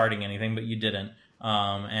starting anything, but you didn't.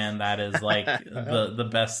 And that is like the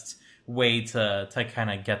best way to kind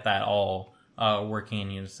of get that all working in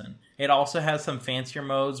unison. It also has some fancier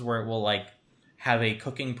modes where it will like have a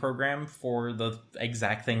cooking program for the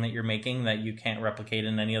exact thing that you're making that you can't replicate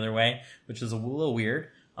in any other way, which is a little weird.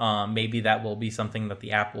 Maybe that will be something that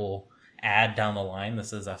the app will add down the line.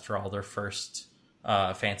 This is, after all, their first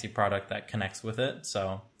fancy product that connects with it.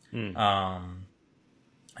 So and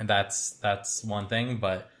that's one thing.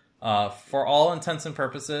 But for all intents and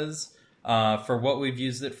purposes, for what we've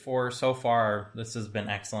used it for so far, this has been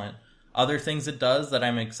excellent. Other things it does that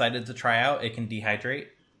I'm excited to try out, it can dehydrate.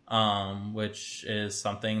 Which is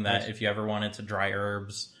something that if you ever wanted to dry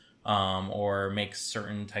herbs or make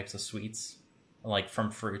certain types of sweets, like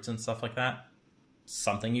from fruits and stuff like that,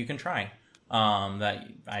 something you can try that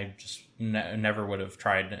I just never would have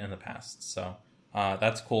tried in the past. So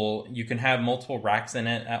that's cool. You can have multiple racks in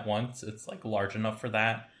it at once. It's like large enough for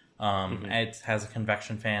that. It has a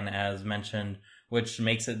convection fan, as mentioned, which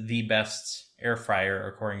makes it the best air fryer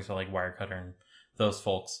according to like Wirecutter and those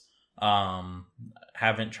folks.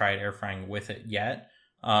 Haven't tried air frying with it yet,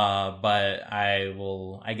 but I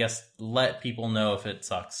will, I guess, let people know if it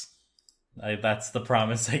sucks. That's the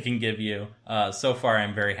promise I can give you. So far,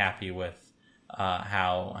 I'm very happy with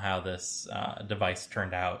how this device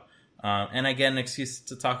turned out, and I get an excuse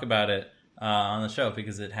to talk about it on the show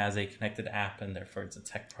because it has a connected app, and therefore it's a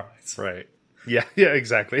tech product. Right? Yeah,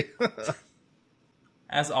 exactly.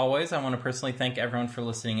 As always, I want to personally thank everyone for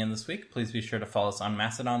listening in this week. Please be sure to follow us on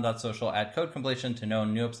mastodon.social @CodeCompletion to know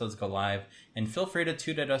when new episodes go live. And feel free to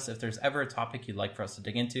tweet at us if there's ever a topic you'd like for us to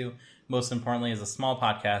dig into. Most importantly, as a small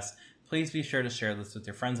podcast, please be sure to share this with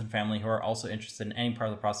your friends and family who are also interested in any part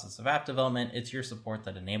of the process of app development. It's your support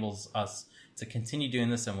that enables us to continue doing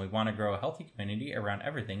this, and we want to grow a healthy community around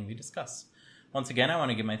everything we discuss. Once again, I want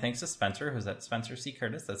to give my thanks to Spencer, who's at Spencer C.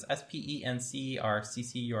 Curtis. That's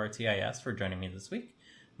SpencerCurtis for joining me this week.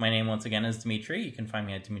 My name, once again, is Dimitri. You can find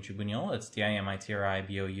me at Dimitri Buñol. It's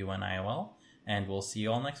DimitRiBouniol. And we'll see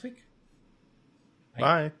you all next week.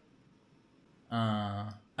 Bye.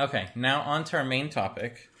 Okay, now on to our main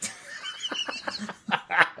topic.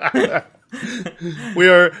 We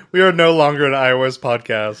are no longer an iOS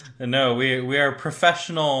podcast. No, we are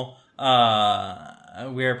professional.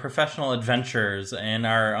 We are professional adventurers in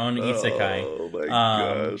our own isekai. Oh my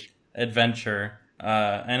gosh! Adventure,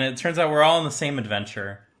 and it turns out we're all in the same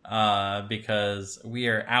adventure because we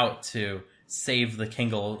are out to save the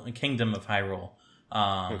kingdom of Hyrule.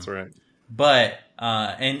 That's right. But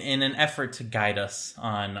in an effort to guide us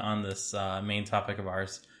on this main topic of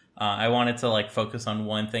ours, I wanted to focus on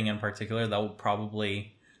one thing in particular that will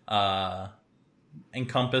probably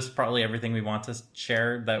encompass probably everything we want to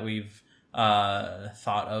share that we've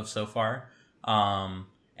thought of so far,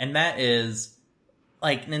 and that is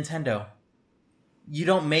Nintendo. You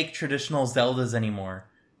don't make traditional Zeldas anymore.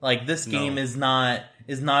 This game is not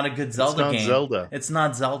a good Zelda game. Zelda. It's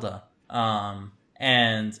not Zelda.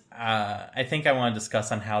 and I think I want to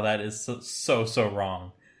discuss on how that is so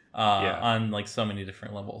wrong on like so many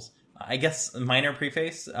different levels. I guess minor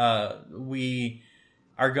preface. We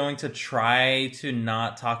are going to try to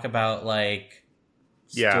not talk about like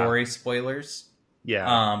story spoilers.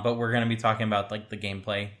 Yeah. But we're going to be talking about like the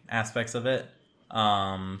gameplay aspects of it.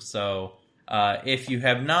 So if you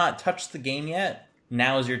have not touched the game yet,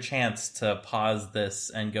 now is your chance to pause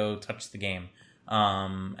this and go touch the game.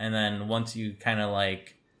 And then once you kind of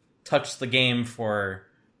like touch the game for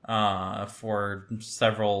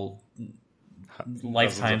several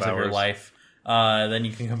lifetimes of your life, then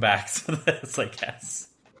you can come back to this, I guess.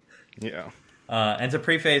 Yeah. And to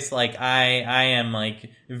preface, like I am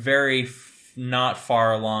like very not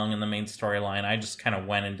far along in the main storyline. I just kind of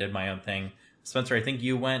went and did my own thing. Spencer, I think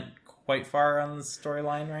you went quite far on the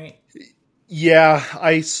storyline, right? Yeah,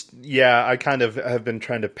 I kind of have been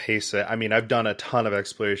trying to pace it. I mean, I've done a ton of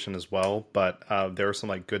exploration as well, but there are some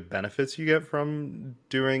like good benefits you get from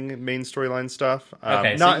doing main storyline stuff.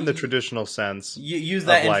 Okay, not in the traditional sense. You use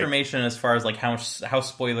that information as far as like how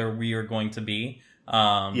spoiler we are going to be.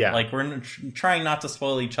 Like we're trying not to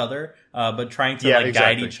spoil each other, but trying to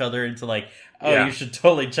guide each other into like, you should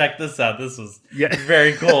totally check this out. This was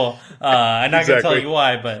very cool. I'm not going to tell you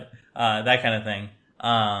why, but that kind of thing.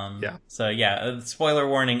 So spoiler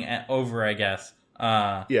warning over, I guess.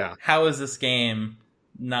 How is this game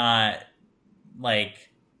not like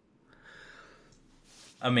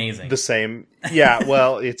amazing? The same. Yeah,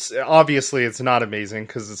 well, it's obviously it's not amazing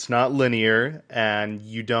because it's not linear and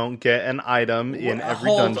you don't get an item in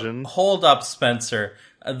every dungeon. Hold up, Spencer.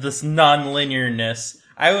 This non-linearness.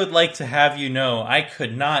 I would like to have you know I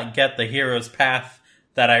could not get the hero's path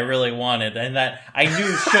that I really wanted and that I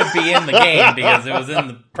knew should be in the game because it was in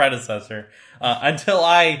the predecessor until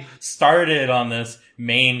I started on this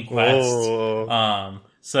main quest.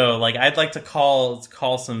 So like I'd like to call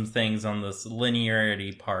some things on this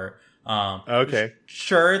linearity part. Okay.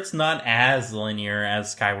 Sure, it's not as linear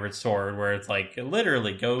as Skyward Sword, where it's like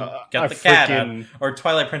literally go get the cat out. Or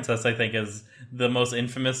Twilight Princess, I think, is the most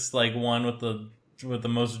infamous like one with the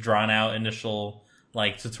most drawn out initial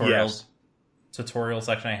like tutorial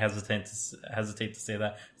section. I hesitate to say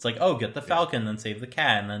that. It's like, get the falcon, then save the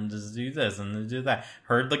cat, and then just do this and then do that.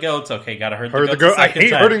 Herd the goats. Okay, gotta herd the goats. I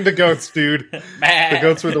hate herding the goats, dude. The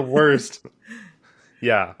goats were the worst.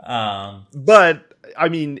 Yeah. But I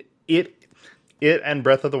mean, it and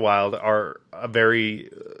Breath of the Wild are a very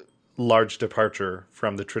large departure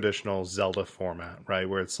from the traditional Zelda format, right?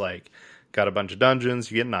 Where it's like, got a bunch of dungeons,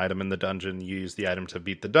 you get an item in the dungeon, you use the item to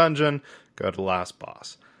beat the dungeon, go to the last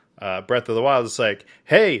boss. Breath of the Wild is like,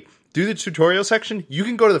 hey, do the tutorial section. You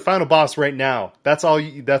can go to the final boss right now. That's all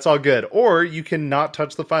good. Or you can not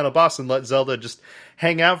touch the final boss and let Zelda just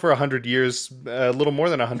hang out for 100 years, a little more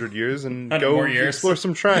than 100 years, and go explore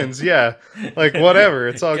some shrines. Yeah, like whatever.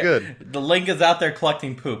 It's all good. The Link is out there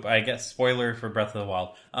collecting poop. I guess spoiler for Breath of the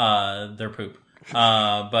Wild. Their poop.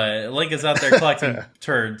 But Link is out there collecting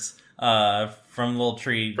turds from little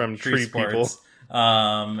tree sports. People.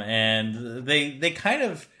 And they kind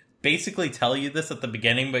of basically tell you this at the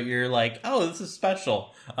beginning, but you're like, oh, this is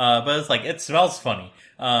special. But it's like, it smells funny.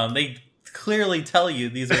 They clearly tell you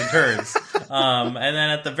these are turds. And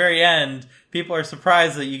then at the very end, people are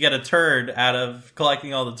surprised that you get a turd out of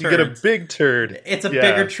collecting all the turds. You get a big turd. It's a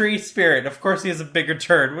bigger tree spirit. Of course he has a bigger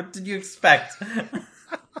turd. What did you expect?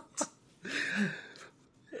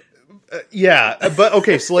 But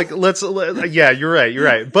okay, so like you're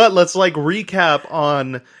right. But let's like recap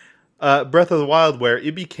on Breath of the Wild, where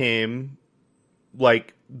it became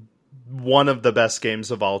like one of the best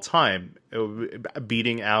games of all time,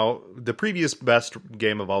 beating out the previous best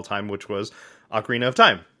game of all time, which was Ocarina of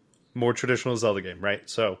Time, more traditional Zelda game, right?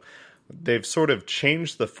 So they've sort of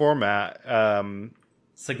changed the format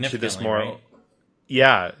significantly, to this more, right?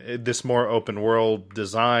 This more open world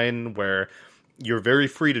design where you're very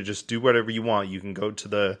free to just do whatever you want. You can go to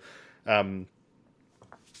the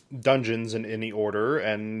dungeons in any order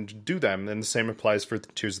and do them. And the same applies for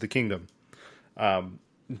Tears of the Kingdom.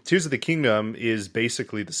 Tears of the Kingdom is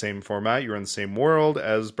basically the same format. You're in the same world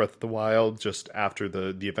as Breath of the Wild, just after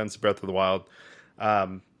the events of Breath of the Wild.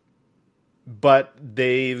 But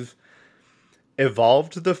they've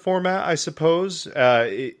evolved the format, I suppose.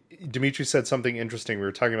 Dimitri said something interesting. We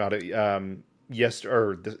were talking about it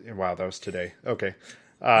wow, that was today. Okay.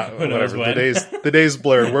 Whatever. The days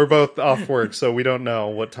blur. We're both off work, so we don't know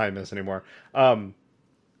what time is anymore.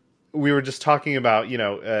 We were just talking about,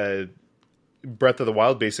 Breath of the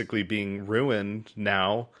Wild basically being ruined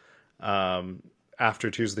now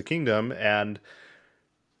after Tears of the Kingdom, and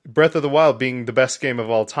Breath of the Wild being the best game of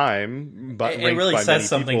all time, but It really by says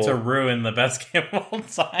something people, to ruin the best game of all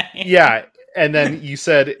time. Yeah, and then you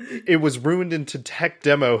said it was ruined into tech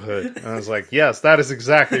demohood. And I was like, yes, that is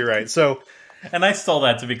exactly right. So, and I stole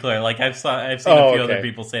that, to be clear. Like I've seen a few other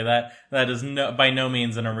people say that. That is by no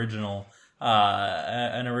means an original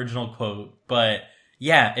quote, but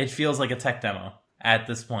yeah, it feels like a tech demo at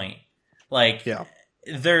this point. Like,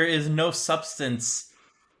 there is no substance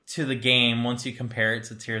to the game once you compare it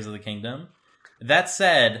to Tears of the Kingdom. That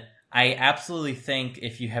said, I absolutely think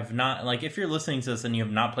if you have not, like, if you're listening to this and you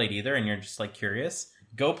have not played either and you're just, like, curious,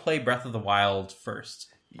 go play Breath of the Wild first.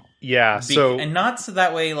 Yeah, and not so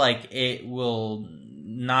that way, like, it will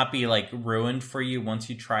not be, like, ruined for you once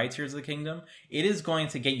you try Tears of the Kingdom. It is going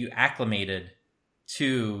to get you acclimated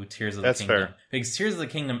to Tears of the Kingdom. Fair. Because Tears of the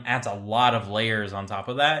Kingdom adds a lot of layers on top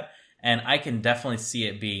of that, and I can definitely see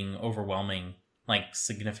it being overwhelming, like,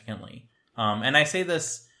 significantly. And I say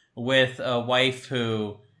this with a wife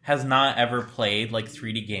who has not ever played, like,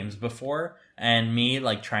 3D games before, and me,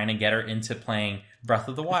 like, trying to get her into playing Breath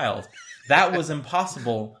of the Wild. That was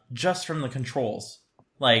impossible just from the controls.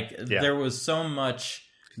 Like, there was so much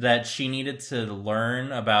that she needed to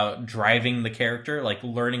learn about driving the character, like,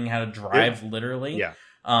 learning how to drive, literally. Yeah.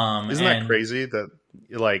 Isn't that crazy that,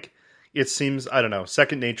 like, it seems, I don't know,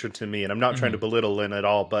 second nature to me, and I'm not trying to belittle Lynn at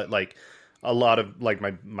all, but, like, a lot of, like,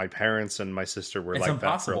 my parents and my sister were like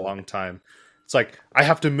that for a long time. It's like, I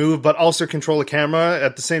have to move, but also control a camera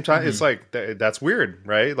at the same time. It's like, that's weird,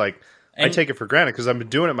 right? Like, I take it for granted because I've been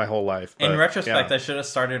doing it my whole life. But, in retrospect, I should have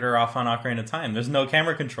started her off on Ocarina of Time. There's no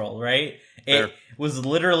camera control, right? It was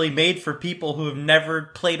literally made for people who have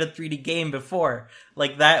never played a 3D game before.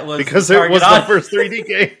 Like, that was because it was the first 3D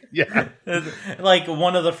game. Yeah, like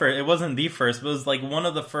one of the first. It wasn't the first, but it was like one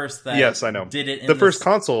of the first that. Yes, I know. Did it in the first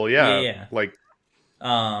console? Yeah. Like,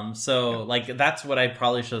 like, that's what I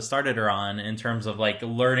probably should have started her on in terms of, like,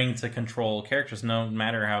 learning to control characters, no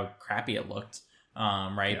matter how crappy it looked.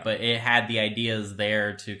 Right? Yeah. But it had the ideas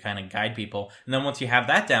there to kind of guide people. And then once you have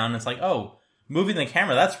that down, it's like, oh, moving the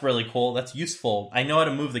camera, that's really cool. That's useful. I know how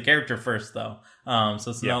to move the character first, though.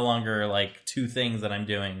 So it's no longer, like, two things that I'm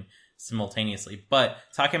doing simultaneously. But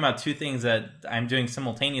talking about two things that I'm doing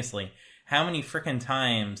simultaneously, how many freaking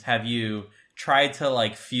times have you tried to,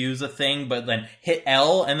 like, fuse a thing, but then hit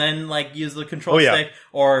L and then, like, use the control stick,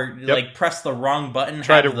 or like press the wrong button?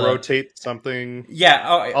 Try to rotate something. Yeah,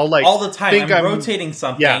 I'll, like, all the time. I'm rotating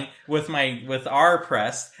something with R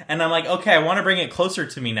pressed, and I'm like, okay, I want to bring it closer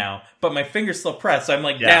to me now, but my finger's still pressed, so I'm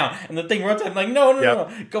like down, and the thing rotates. I'm like,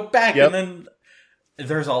 no, go back, and then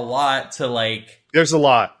there's a lot to, like,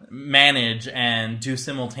 manage and do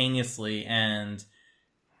simultaneously, and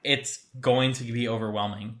it's going to be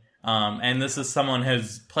overwhelming. And this is someone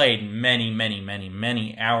who's played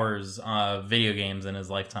many hours of video games in his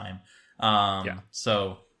lifetime.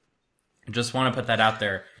 So just want to put that out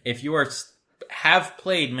there. If you have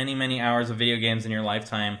played many hours of video games in your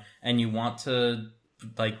lifetime and you want to,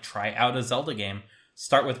 like, try out a Zelda game,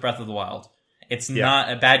 start with Breath of the Wild. It's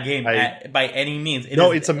not a bad game by any means.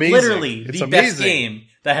 It's amazing. Literally the best game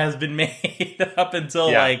that has been made up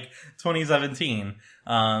until like 2017.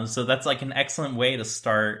 So that's, like, an excellent way to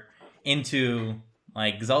start into,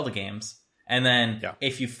 like, Zelda games. And then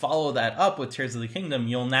if you follow that up with Tears of the Kingdom,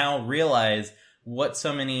 you'll now realize what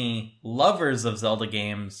so many lovers of Zelda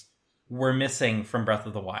games were missing from Breath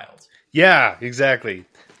of the Wild. Yeah, exactly.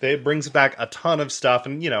 It brings back a ton of stuff,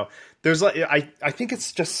 and, you know, there's, like, I think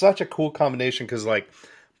it's just such a cool combination because, like,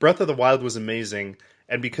 Breath of the Wild was amazing,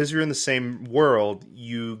 and because you're in the same world,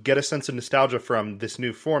 you get a sense of nostalgia from this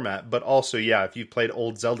new format, but also, if you've played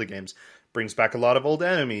old Zelda games, brings back a lot of old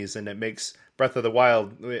enemies, and it makes Breath of the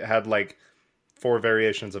Wild, it had, like, 4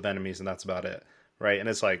 variations of enemies, and that's about it, right? And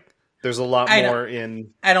it's like, there's a lot more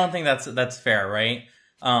in... I don't think that's fair, right?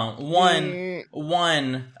 It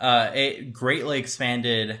greatly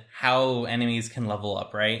expanded how enemies can level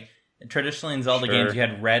up, right? Traditionally in Zelda games, you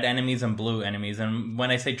had red enemies and blue enemies, and when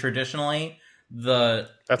I say traditionally, that's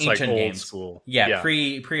ancient like old games. School.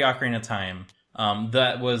 Pre Ocarina of Time,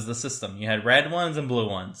 that was the system. You had red ones and blue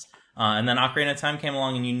ones. And then Ocarina of Time came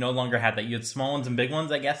along and you no longer had that. You had small ones and big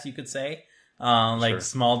ones, I guess you could say.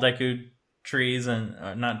 Small Deku trees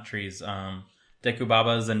and... not trees. Deku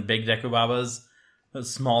Babas and big Deku Babas.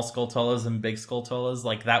 Small Skulltulas and big Skulltulas.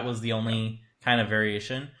 Like, that was the only kind of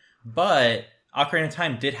variation. But Ocarina of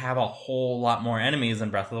Time did have a whole lot more enemies than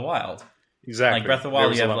Breath of the Wild. Exactly. Like, Breath of the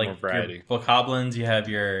Wild, you have, like, your Bokoblins, you have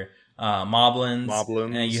your Moblins,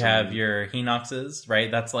 and you have your Hinoxes, right?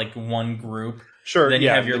 That's, like, one group. Sure. Then you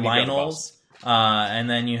have your Lynels, and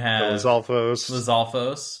then you have the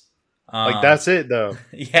Lizalfos. Like, that's it, though.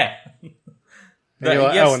 Yeah. And you're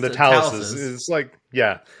like, yes, oh, and the taluses. It's like,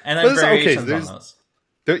 yeah. And then variations okay, on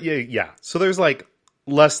those. Yeah. So there's like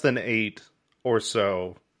less than 8 or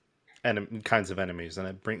so kinds of enemies,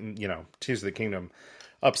 and Tears of the Kingdom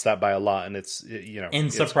ups that by a lot, and it's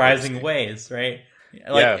in surprising ways, right?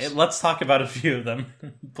 Like, yes. Let's talk about a few of them,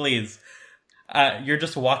 please. You're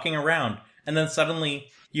just walking around, and then suddenly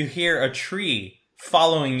you hear a tree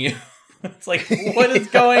following you. It's like, what is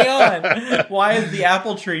going on? Why is the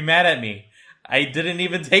apple tree mad at me? I didn't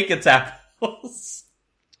even take its apples.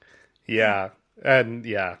 Yeah, and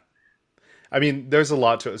yeah. I mean, there's a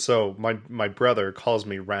lot to it. So my brother calls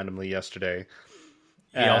me randomly yesterday.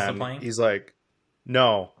 He also playing? He's like,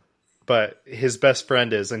 no, but his best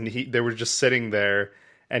friend is, and they were just sitting there,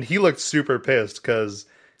 and he looked super pissed because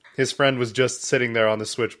his friend was just sitting there on the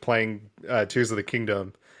Switch playing Tears of the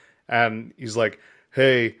Kingdom, and he's like,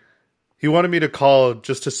 hey, he wanted me to call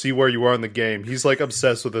just to see where you are in the game. He's like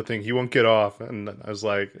obsessed with the thing. He won't get off. And I was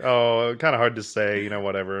like, oh, kind of hard to say,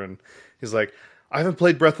 whatever. And he's like, I haven't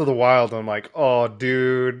played Breath of the Wild. And I'm like, oh,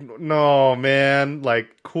 dude, no, man.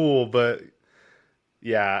 Like, cool. But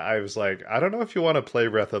yeah, I was like, I don't know if you want to play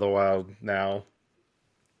Breath of the Wild now.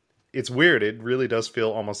 It's weird. It really does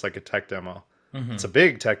feel almost like a tech demo. Mm-hmm. It's a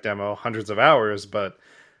big tech demo, hundreds of hours, but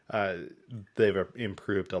they've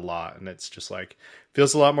improved a lot. And it's just like,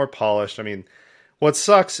 feels a lot more polished. I mean, what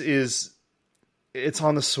sucks is it's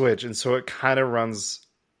on the Switch, and so it kind of runs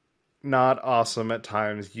not awesome at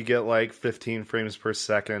times. You get like 15 frames per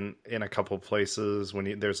second in a couple places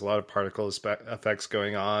when there's a lot of particle effects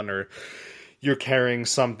going on, or you're carrying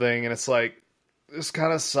something, and it's like, this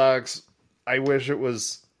kind of sucks. I wish it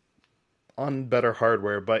was on better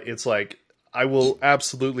hardware, but it's like, I will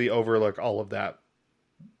absolutely overlook all of that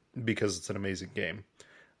because it's an amazing game.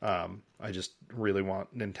 I just really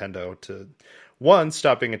want Nintendo to, one,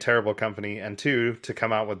 stop being a terrible company, and two, to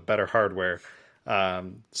come out with better hardware,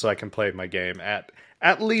 so I can play my game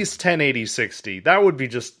at least 1080 60. That would be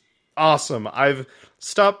just awesome. I've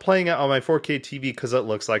stopped playing it on my 4K TV because it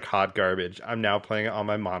looks like hot garbage. I'm now playing it on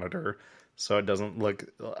my monitor, so it doesn't look,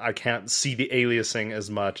 I can't see the aliasing as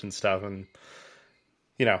much and stuff, and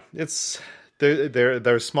it's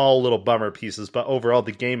they're small little bummer pieces, but overall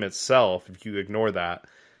the game itself, if you ignore that,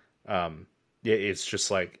 it's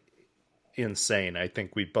just like insane. I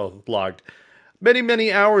think we both logged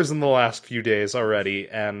many hours in the last few days already,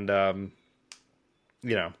 and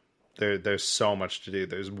there's so much to do.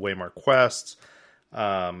 There's way more quests.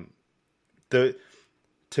 To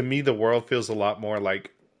me, the world feels a lot more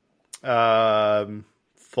like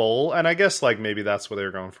full, and I guess like maybe that's what they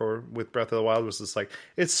were going for with Breath of the Wild, was just like,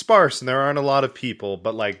 it's sparse and there aren't a lot of people,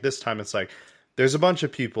 but like this time it's like there's a bunch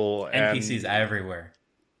of people, NPCs everywhere.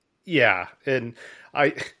 Yeah, and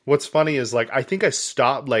what's funny is like, I think I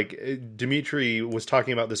stopped, like, Dimitri was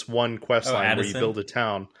talking about this one quest line where you build a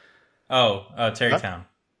town. Terrytown.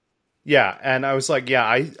 Yeah, and I was like, yeah,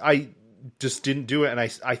 I just didn't do it, and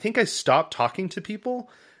I think I stopped talking to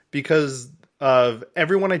people because of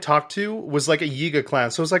everyone I talked to was like a Yiga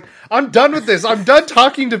clan. So I was like, I'm done with this. I'm done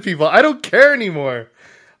talking to people. I don't care anymore.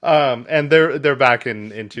 And they're back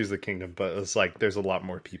in Tears of the Kingdom, but it's like there's a lot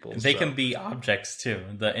more people. They can be objects too.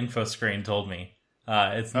 The info screen told me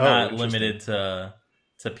it's not limited to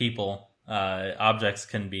people. Objects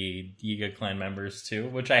can be Yiga clan members too,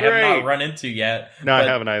 which I have not run into yet. No, I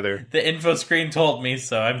haven't either. The info screen told me,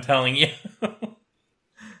 so I'm telling you.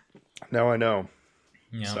 Now I know.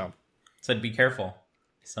 Yeah. So said be careful.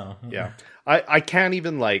 So yeah, I can't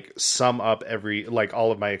even like sum up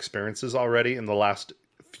all of my experiences already in the last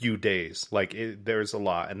few days. Like there's a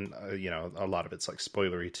lot, and a lot of it's like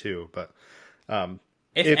spoilery too. But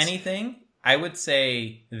if anything, I would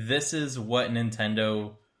say this is what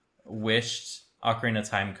Nintendo wished Ocarina of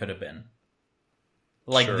Time could have been.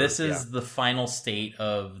 Like, this is the final state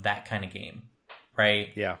of that kind of game, right?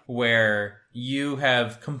 Yeah. Where you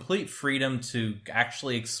have complete freedom to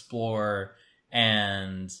actually explore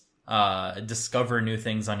and discover new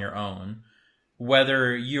things on your own.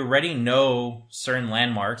 Whether you already know certain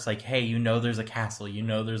landmarks, like, hey, there's a castle,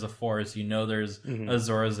 there's a forest, there's a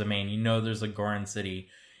Zora's Domain, there's a Goron City.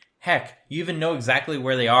 Heck, you even know exactly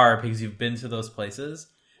where they are because you've been to those places.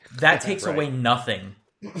 That takes away nothing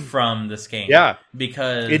from this game. Yeah.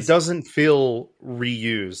 Because it doesn't feel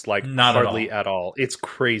reused, like, hardly at all. It's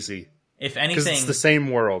crazy. If anything, because it's the same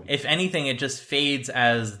world. If anything, it just fades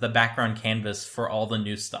as the background canvas for all the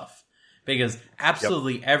new stuff. Because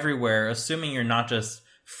absolutely everywhere, assuming you're not just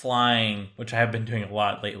flying, which I have been doing a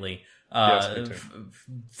lot lately,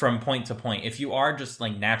 from point to point, if you are just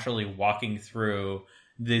like naturally walking through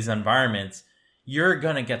these environments, you're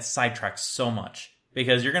going to get sidetracked so much.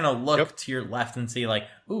 Because you're going to look to your left and see like,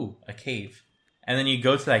 ooh, a cave. And then you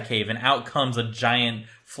go to that cave, and out comes a giant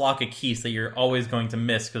flock of geese that you're always going to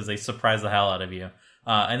miss because they surprise the hell out of you.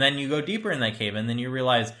 And then you go deeper in that cave, and then you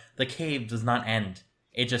realize the cave does not end.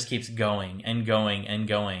 It just keeps going and going and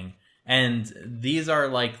going. And these are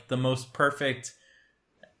like the most perfect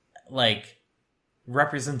like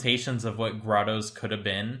representations of what grottos could have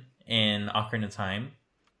been in Ocarina of Time,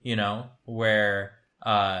 you know, where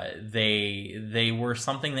they were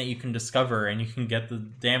something that you can discover, and you can get the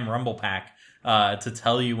damn rumble pack to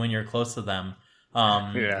tell you when you're close to them.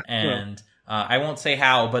 I won't say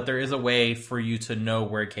how, but there is a way for you to know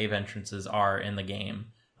where cave entrances are in the game.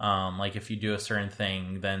 Like if you do a certain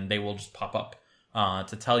thing, then they will just pop up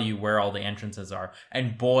to tell you where all the entrances are.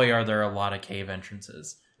 And boy, are there a lot of cave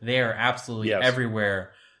entrances. They are absolutely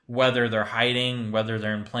everywhere, whether they're hiding, whether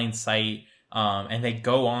they're in plain sight, and they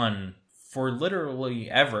go on for literally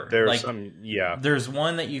ever. There's There's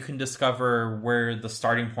one that you can discover where the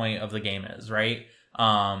starting point of the game is, right?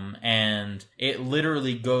 And it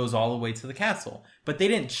literally goes all the way to the castle. But they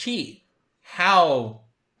didn't cheat how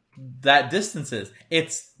that distance is.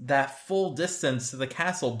 It's that full distance to the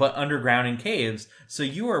castle, but underground in caves. So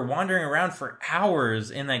you are wandering around for hours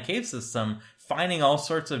in that cave system, finding all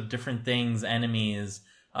sorts of different things, enemies,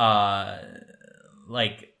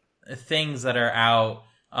 like things that are out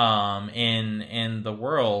in the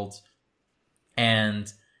world,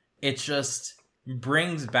 and it just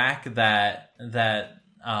brings back that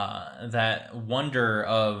wonder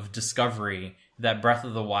of discovery that Breath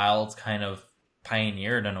of the Wild kind of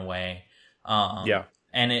pioneered in a way.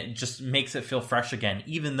 And it just makes it feel fresh again,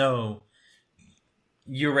 even though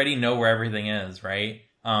you already know where everything is, right?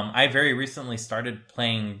 I very recently started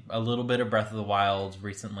playing a little bit of Breath of the Wild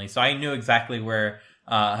recently, so I knew exactly where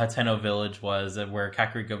Hateno Village was and where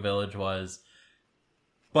Kakariko Village was.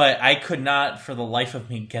 But I could not, for the life of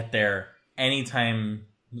me, get there anytime,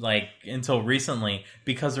 like, until recently,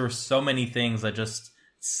 because there were so many things that just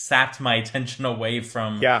sapped my attention away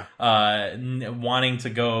from wanting to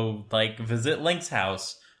go, like, visit Link's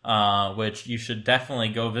house, which you should definitely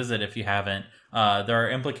go visit if you haven't. There are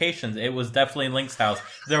implications. It was definitely Link's house.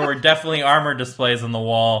 There were definitely armor displays on the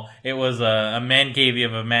wall. It was a man cavey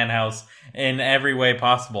of a man house in every way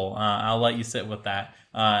possible. I'll let you sit with that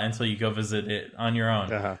until you go visit it on your own.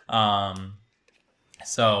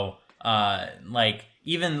 Like,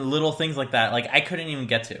 even little things like that, like, I couldn't even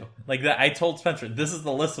get to. Like, I told Spencer, this is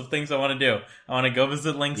the list of things I want to do. I want to go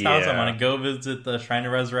visit Link's house. I want to go visit the Shrine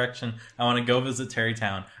of Resurrection. I want to go visit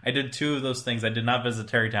Terrytown. I did 2 of those things. I did not visit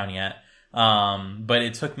Terrytown yet. But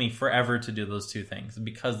it took me forever to do those 2 things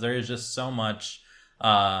because there is just so much,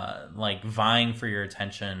 like, vying for your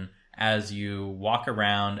attention as you walk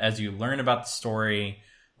around, as you learn about the story.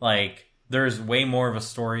 Like, there's way more of a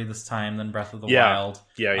story this time than Breath of the Wild.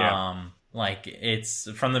 Like, it's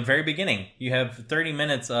from the very beginning. You have 30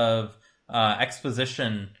 minutes of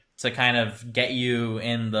exposition to kind of get you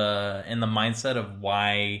in the mindset of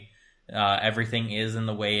why everything is in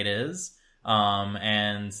the way it is.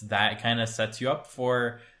 And that kind of sets you up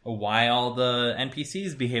for why all the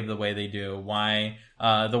NPCs behave the way they do, why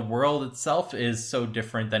the world itself is so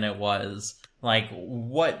different than it was. Like,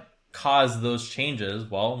 what caused those changes?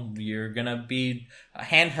 Well, you're gonna be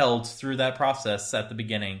handheld through that process at the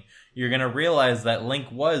beginning. You're gonna realize that Link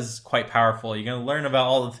was quite powerful. You're gonna learn about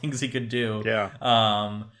all the things he could do.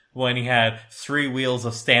 When he had 3 wheels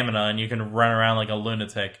of stamina and you can run around like a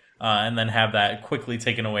lunatic, and then have that quickly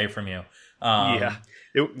taken away from you.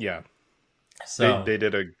 So they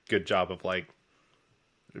did a good job of, like,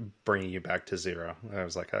 bringing you back to 0. I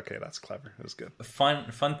was like, okay, that's clever. It was good.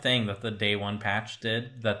 Fun thing that the day 1 patch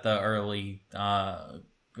did that the early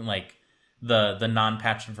like the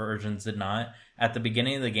non-patch versions did not. At the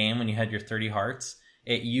beginning of the game, when you had your 30 hearts,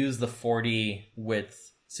 it used the 40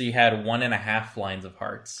 width, so you had 1.5 lines of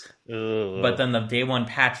hearts. But then the day 1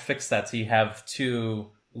 patch fixed that, so you have 2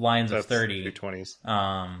 lines of 30. 2 20s.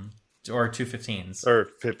 Or 2 15s. Or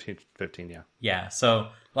 15, yeah. Yeah, so,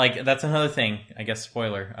 like, that's another thing, I guess,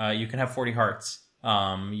 spoiler. You can have 40 hearts.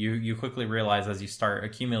 You quickly realize as you start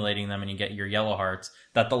accumulating them and you get your yellow hearts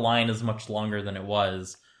that the line is much longer than it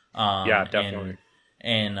was. Definitely.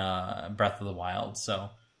 In Breath of the Wild. So,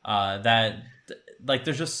 that, like,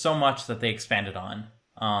 there's just so much that they expanded on.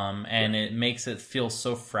 And it makes it feel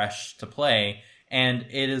so fresh to play. And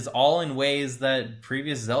it is all in ways that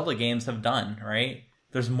previous Zelda games have done, right?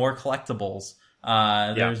 There's more collectibles.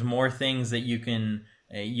 There's more things that you can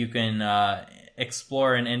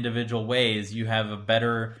explore in individual ways. You have a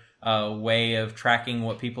better way of tracking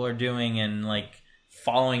what people are doing and, like,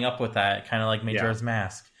 following up with that, kind of like Majora's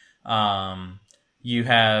Mask. You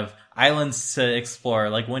have islands to explore,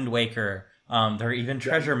 like Wind Waker. There are even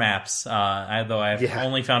treasure maps, though I've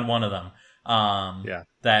only found one of them.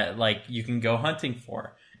 That like you can go hunting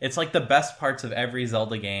for. It's like the best parts of every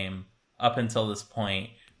Zelda game up until this point,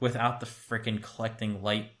 without the freaking collecting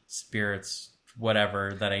light spirits,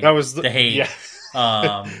 whatever that I hate.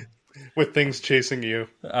 With things chasing you.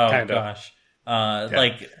 Oh gosh,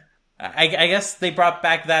 like I guess they brought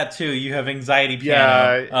back that too. You have anxiety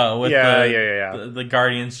piano with the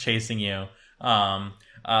guardians chasing you.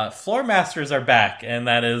 Floor masters are back, and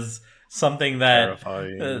that is something that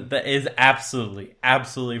that is absolutely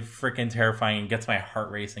freaking terrifying and gets my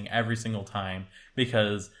heart racing every single time,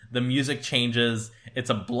 because the music changes. It's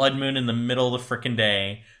a blood moon in the middle of the freaking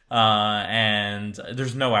day, and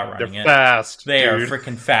there's no outrunning it. Fast. They are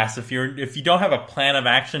freaking fast. If you don't have a plan of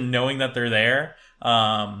action, knowing that they're there,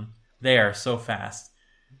 they are so fast.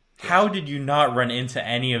 How did you not run into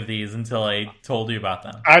any of these until I told you about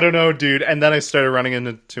them? I don't know, dude. And then I started running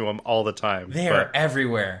into them all the time. They are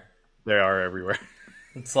everywhere. They are everywhere.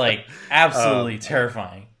 It's like absolutely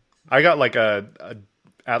terrifying. I got like a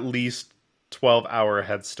at least 12-hour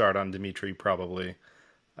head start on Dimitri, probably.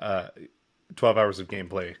 12 hours of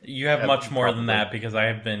gameplay. You have much more than that, because I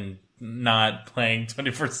have been not playing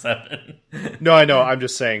 24/7. No, I know. I'm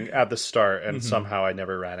just saying at the start, and somehow I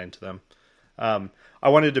never ran into them. I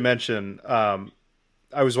wanted to mention,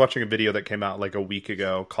 I was watching a video that came out like a week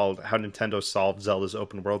ago called How Nintendo Solved Zelda's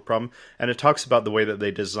Open World Problem, and it talks about the way that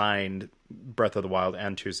they designed Breath of the Wild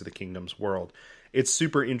and Tears of the Kingdom's world. It's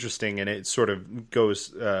super interesting, and it sort of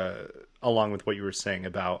goes along with what you were saying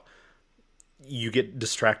about you get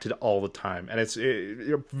distracted all the time, and it's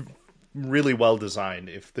really well designed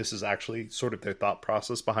if this is actually sort of their thought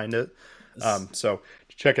process behind it. So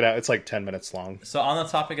check it out. It's like 10 minutes long. So on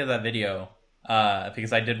the topic of that video,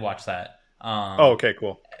 because I did watch that. Okay,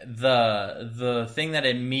 cool. The thing that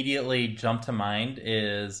immediately jumped to mind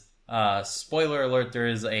is, spoiler alert, there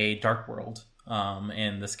is a dark world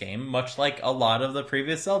in this game, much like a lot of the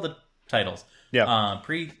previous Zelda titles. Yeah.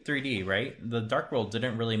 Pre-3D, right? The dark world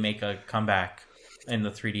didn't really make a comeback in the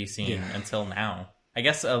 3D scene until now. I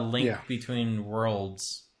guess A Link Between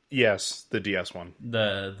Worlds. Yes, the DS one.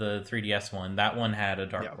 The 3DS one. That one had a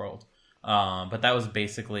dark world. But that was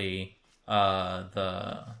basically not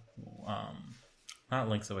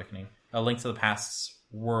Link's Awakening, A Link to the Past's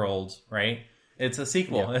world, right? It's a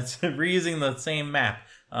sequel. It's reusing the same map.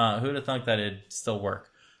 Who'd have thought that it'd still work?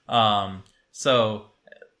 So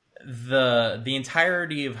the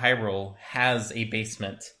entirety of Hyrule has a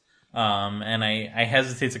basement. And I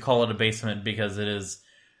hesitate to call it a basement because it is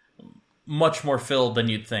much more filled than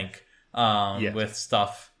you'd think with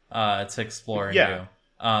stuff to explore and do.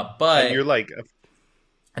 But and you're like...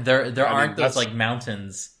 There aren't those like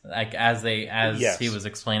mountains, like as he was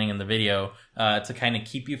explaining in the video, to kind of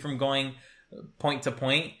keep you from going point to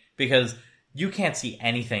point, because you can't see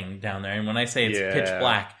anything down there. And when I say it's pitch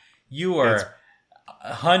black, you are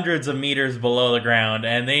hundreds of meters below the ground,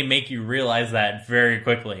 and they make you realize that very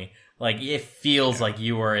quickly. Like, it feels like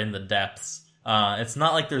you are in the depths. It's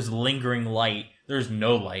not like there's lingering light. There's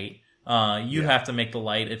no light. You have to make the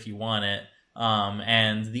light if you want it.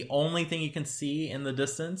 And the only thing you can see in the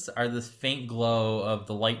distance are this faint glow of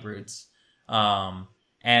the light roots.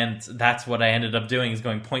 And that's what I ended up doing, is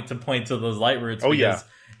going point to point to those light roots. Because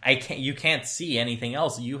you can't see anything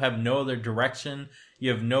else. You have no other direction. You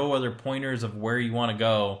have no other pointers of where you want to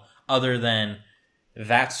go other than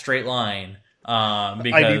that straight line.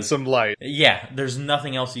 Because I need some light. Yeah, there's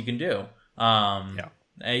nothing else you can do.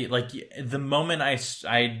 The moment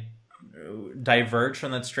I diverged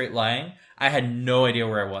from that straight line, I had no idea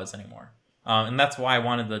where I was anymore. And that's why I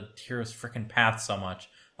wanted the Hero's freaking Path so much.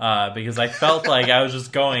 Because I felt like I was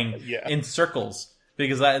just going in circles.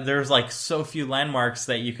 Because there's like so few landmarks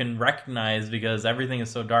that you can recognize because everything is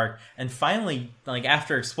so dark. And finally, like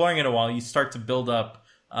after exploring it a while, you start to build up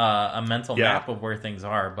a mental map of where things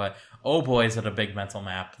are. But oh boy, is it a big mental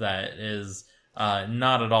map that is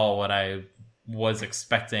not at all what I was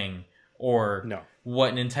expecting or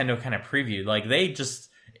what Nintendo kind of previewed. Like they just,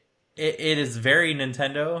 it is very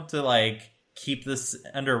Nintendo to like keep this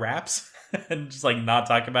under wraps and just like not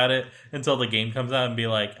talk about it until the game comes out and be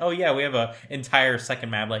like, oh yeah, we have a entire second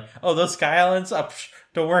map. Like, oh, those Sky Islands? Oh,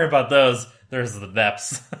 don't worry about those. There's the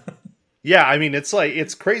depths. Yeah, I mean, it's like,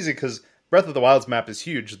 it's crazy because Breath of the Wild's map is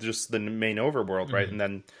huge, just the main overworld, right? And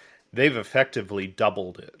then they've effectively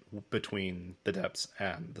doubled it between the depths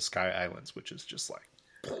and the Sky Islands, which is just like...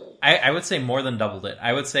 I would say more than doubled it.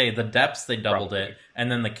 I would say the depths, they doubled it.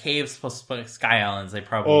 And then the caves plus Sky Islands, they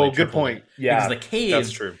probably tripled good point. it. Yeah, because the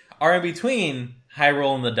caves are in between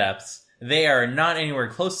Hyrule and the depths. They are not anywhere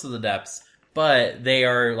close to the depths, but they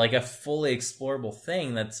are like a fully explorable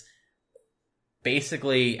thing that's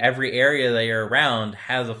basically every area that you're around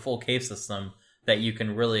has a full cave system that you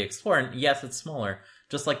can really explore. And yes, it's smaller.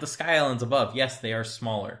 Just like the Sky Islands above, yes, they are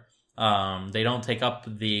smaller. They don't take up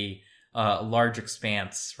the large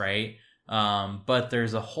expanse, right? But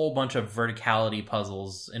there's a whole bunch of verticality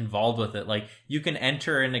puzzles involved with it. Like, you can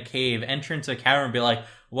enter in a cave, enter into a cavern, and be like,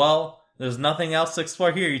 well, there's nothing else to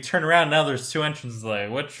explore here. You turn around, now there's 2 entrances.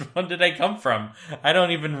 Like, which one did I come from? I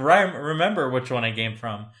don't even remember which one I came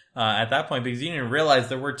from at that point, because you didn't realize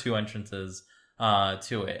there were 2 entrances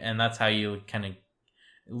to it. And that's how you kind of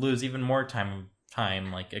lose even more time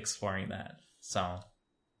like exploring that. So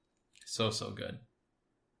good.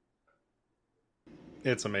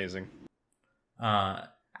 It's amazing.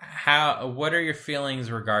 What are your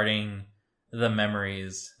feelings regarding the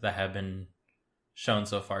memories that have been shown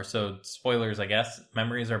so far? So, spoilers, I guess.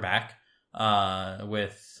 Memories are back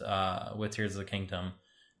with Tears of the Kingdom.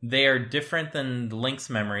 They are different than Link's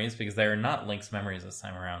memories because they are not Link's memories this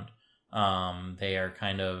time around. They are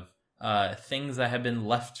kind of things that have been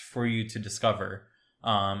left for you to discover.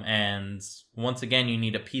 And once again, you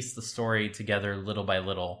need to piece the story together little by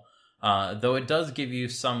little. Though it does give you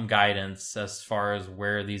some guidance as far as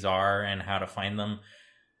where these are and how to find them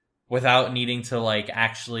without needing to like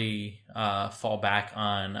actually fall back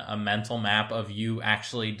on a mental map of you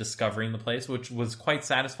actually discovering the place, which was quite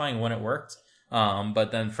satisfying when it worked,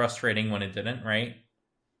 but then frustrating when it didn't, right?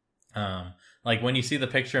 Like when you see the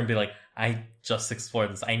picture and be like, I just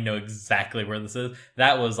explored this, I know exactly where this is.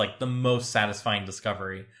 That was like the most satisfying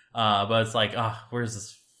discovery. But it's like, where's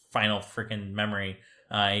this final freaking memory?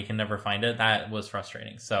 You can never find it. That was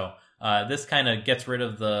frustrating. So this kind of gets rid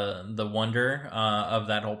of the wonder of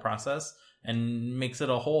that whole process and makes it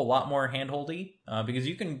a whole lot more handholdy, because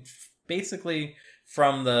you can basically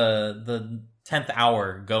from the 10th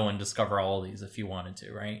hour go and discover all of these if you wanted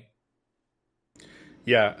to, right?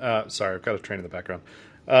 Yeah. Sorry, I've got a train in the background.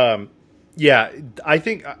 Yeah, I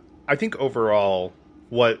think overall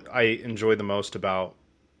what I enjoy the most about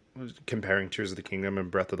comparing Tears of the Kingdom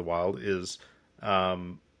and Breath of the Wild is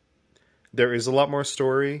there is a lot more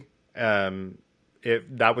story.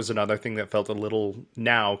 That was another thing that felt a little,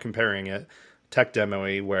 now comparing it, tech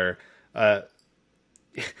demo-y, where Breath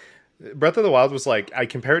of the Wild was like, I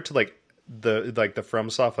compare it to like the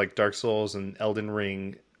FromSoft, like Dark Souls and Elden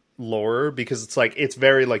Ring lore, because it's like, it's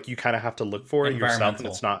very like, you kind of have to look for it yourself, and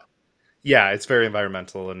it's not, yeah, it's very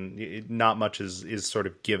environmental, and not much is sort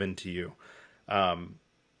of given to you.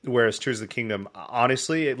 Whereas Tears of the Kingdom,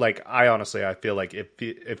 honestly, I feel like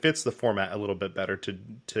it fits the format a little bit better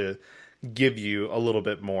to give you a little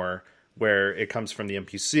bit more, where it comes from the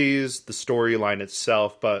NPCs, the storyline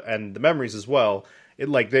itself, and the memories as well.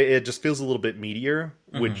 It just feels a little bit meatier,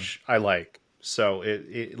 which I like. So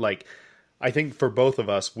it I think for both of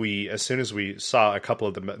us, as soon as we saw a couple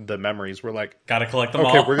of the memories, we're like, gotta collect them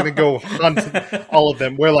all. Okay, we're gonna go hunt all of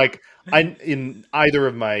them. We're like, in either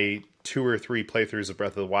of my 2 or 3 playthroughs of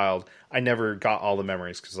Breath of the Wild, I never got all the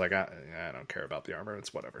memories because like I don't care about the armor.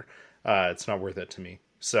 It's whatever. It's not worth it to me.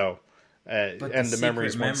 So, and the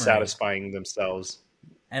memories weren't satisfying themselves.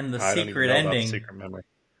 And the secret ending. Secret memory.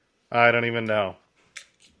 I don't even know.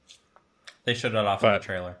 They showed it off in the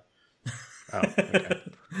trailer. Oh, okay.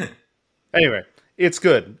 Anyway, it's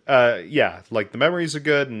good. Yeah, like the memories are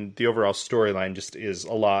good, and the overall storyline just is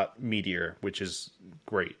a lot meatier, which is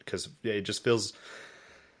great because it just feels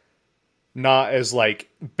not as like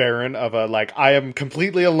barren of a like, I am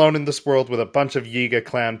completely alone in this world with a bunch of Yiga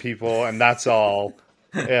clan people, and that's all.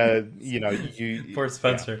 Poor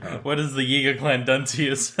Spencer. Yeah. What has the Yiga clan done to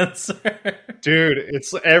you, Spencer? Dude,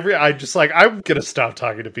 I'm gonna stop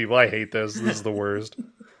talking to people. I hate this. This is the worst.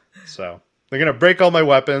 So they're gonna break all my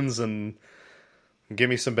weapons and give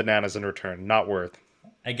me some bananas in return. Not worth.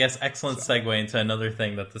 I guess excellent segue into another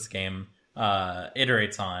thing that this game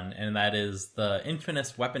iterates on, and that is the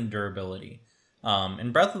infinite weapon durability.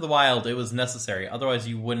 In Breath of the Wild, it was necessary. Otherwise,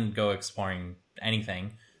 you wouldn't go exploring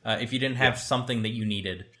anything if you didn't have something that you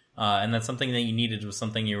needed. And that something that you needed was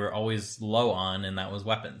something you were always low on, and that was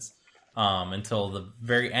weapons. Until the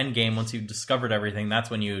very end game, once you discovered everything, that's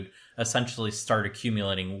when you'd essentially start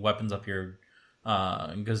accumulating weapons up your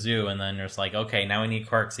Gazoo, and then there's like, okay, now we need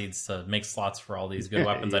Quark Seeds to make slots for all these good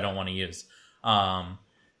weapons I don't want to use.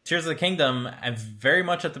 Tears of the Kingdom, very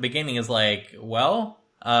much at the beginning, is like, well,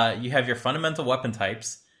 you have your fundamental weapon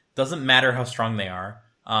types. Doesn't matter how strong they are.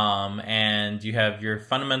 And you have your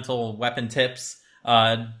fundamental weapon tips.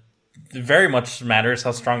 Very much matters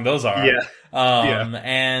how strong those are.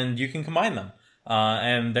 And you can combine them.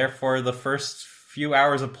 And therefore, the first few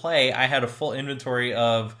hours of play, I had a full inventory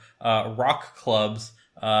of rock clubs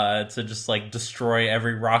to just like destroy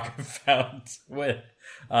every rock I found with.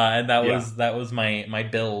 and that was my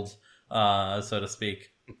build, so to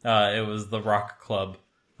speak. It was the rock club,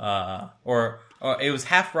 or it was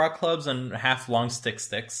half rock clubs and half long sticks.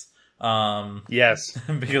 Yes,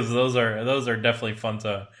 because those are definitely fun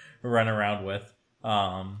to run around with.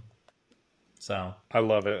 So I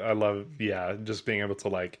love it. Just being able to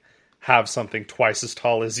like have something twice as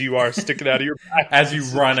tall as you are sticking out of your back as you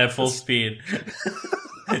run at full speed.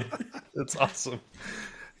 It's awesome.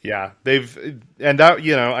 Yeah,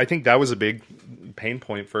 I think that was a big pain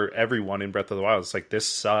point for everyone in Breath of the Wild. It's like, this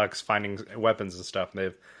sucks finding weapons and stuff.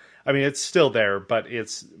 And it's still there, but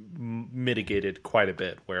it's mitigated quite a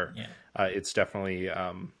bit where it's definitely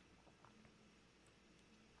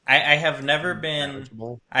I have never been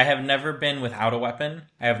manageable. I have never been without a weapon.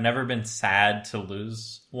 I have never been sad to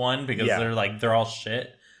lose one because they're all shit.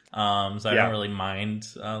 So I don't really mind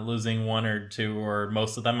losing one or two or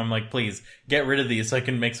most of them. I'm like, please get rid of these so I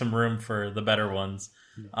can make some room for the better ones.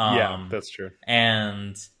 That's true.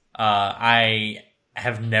 And I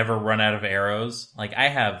have never run out of arrows. Like, I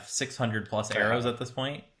have 600 plus arrows at this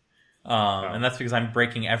point. And that's because I'm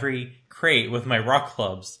breaking every crate with my rock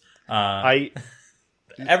clubs.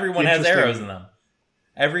 Everyone has arrows in them.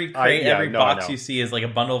 Every crate, every box you see is like a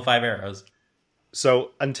bundle of 5 arrows.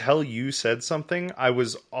 So until you said something, I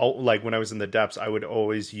was when I was in the depths, I would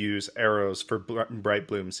always use arrows for bright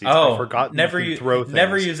bloom seeds. I forgot throw things.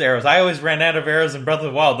 Never use arrows. I always ran out of arrows in Breath of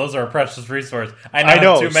the Wild. Those are a precious resource. I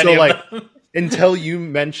know too many of them. Until you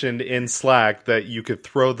mentioned in Slack that you could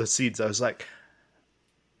throw the seeds, I was like,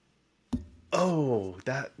 oh,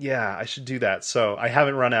 I should do that. So I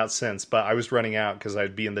haven't run out since, but I was running out because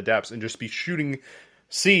I'd be in the depths and just be shooting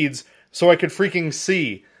seeds so I could freaking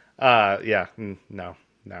see. Now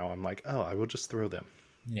I'm like, oh, I will just throw them.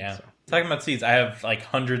 Yeah. So. Talking about seeds, I have like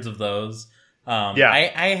hundreds of those.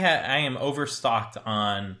 I am overstocked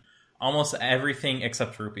on almost everything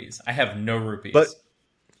except rupees. I have no rupees. But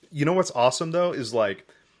you know what's awesome though is like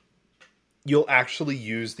you'll actually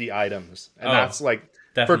use the items, and that's like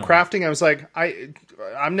definitely. For crafting. I was like,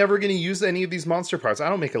 I'm never going to use any of these monster parts. I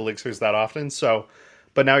don't make elixirs that often. So,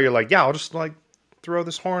 but now you're like, I'll just like throw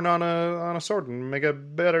this horn on a sword and make a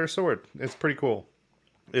better sword. It's pretty cool.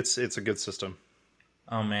 It's a good system.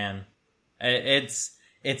 Oh man,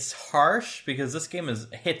 it's harsh because this game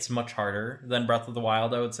hits much harder than Breath of the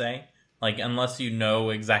Wild. I would say, like, unless you know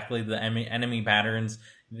exactly the enemy patterns,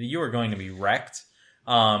 you are going to be wrecked.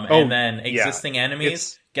 And then existing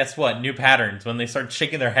enemies, guess what? New patterns. When they start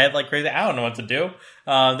shaking their head like crazy, I don't know what to do.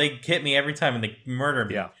 They hit me every time and they murder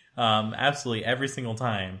me. Yeah. Absolutely every single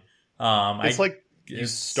time. It's like you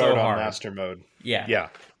start on master mode. Yeah. Yeah.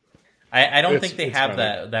 I don't think they have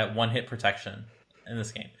that one hit protection in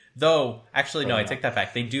this game. Though, actually, no, I take that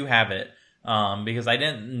back. They do have it. Because I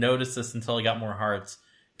didn't notice this until I got more hearts.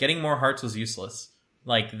 Getting more hearts was useless.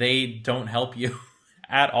 Like, they don't help you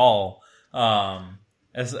at all.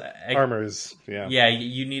 Armors, yeah,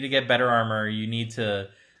 you need to get better armor. You need to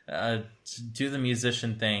do the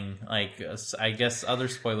musician thing. Like, I guess other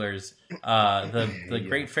spoilers. The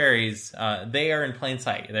great fairies, they are in plain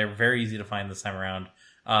sight. They're very easy to find this time around.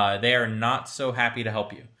 They are not so happy to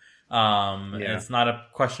help you. It's not a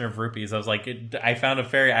question of rupees. I was like, I found a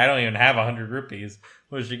fairy. I don't even have 100 rupees.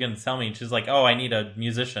 What is she going to tell me? And she's like, oh, I need a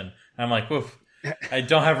musician. And I'm like, woof. I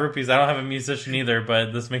don't have rupees. I don't have a musician either,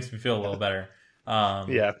 but this makes me feel a little better.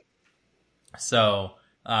 So,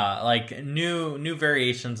 like, new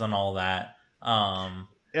variations on all that.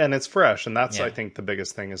 And it's fresh, and that's I think the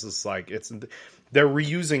biggest thing is like they're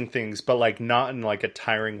reusing things, but like not in like a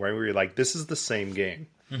tiring way where you're like, this is the same game.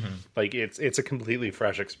 Mm-hmm. Like it's a completely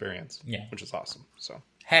fresh experience. Yeah, which is awesome. So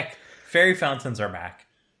heck, fairy fountains are back.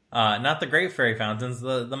 Not the great fairy fountains,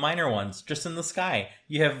 the minor ones, just in the sky.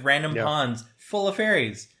 You have random ponds full of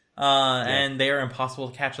fairies. And they are impossible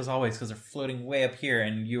to catch as always because they're floating way up here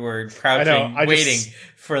and you are crouching, waiting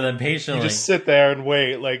for them patiently. You just sit there and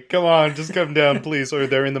wait, like, come on, just come down, please. Or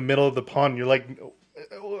they're in the middle of the pond. You're like,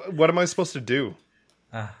 what am I supposed to do?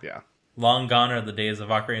 Long gone are the days of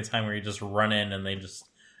Ocarina of Time where you just run in and they just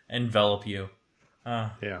envelop you.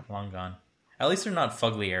 Long gone. At least they're not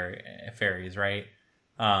fugly fairies, right?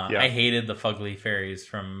 I hated the fugly fairies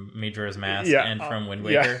from Majora's Mask and from Wind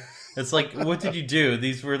Waker. It's like, what did you do?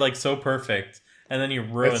 These were like so perfect, and then you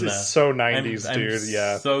ruined them. It's so 90s, dude.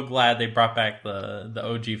 I'm so glad they brought back the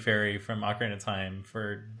OG fairy from Ocarina of Time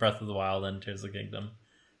for Breath of the Wild and Tears of the Kingdom.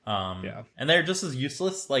 And they're just as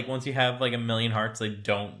useless. Like, once you have like 1,000,000 hearts, they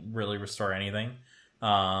don't really restore anything.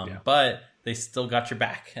 But they still got your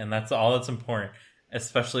back, and that's all that's important.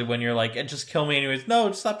 Especially when you're like, just kill me anyways. No,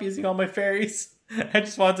 just stop using all my fairies. I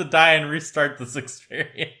just want to die and restart this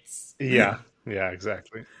experience. Yeah,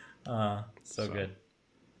 exactly. So good.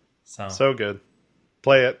 So So good.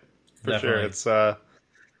 Play it for definitely. sure.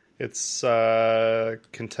 It's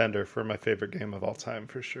contender for my favorite game of all time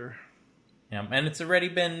for sure. Yeah, and it's already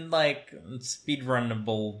been like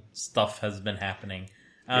speedrunnable stuff has been happening.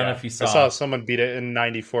 I don't know Yeah, if you I saw saw. someone beat it in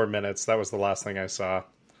 94 minutes. That was the last thing I saw.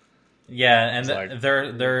 Yeah, and It's like,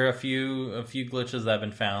 there are a few glitches that have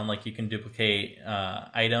been found. Like you can duplicate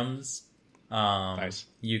items. nice.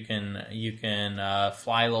 You can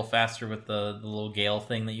fly a little faster with the little gale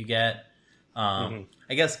thing that you get. Hmm.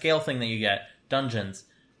 I guess gale thing that you get dungeons.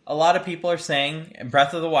 A lot of people are saying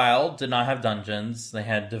Breath of the Wild did not have dungeons. They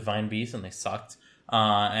had divine beasts and they sucked.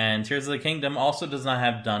 And Tears of the Kingdom also does not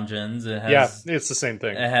have dungeons. It Yeah, has it's the same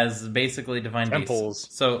thing. it has basically divine beasts. Temples.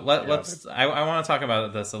 So Yeah, I want to talk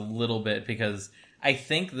about this a little bit because I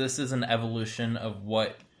think this is an evolution of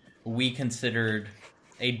what we considered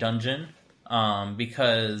a dungeon.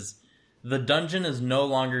 Because the dungeon is no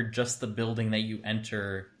longer just the building that you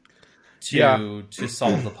enter yeah, to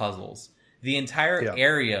solve the puzzles. The entire yeah,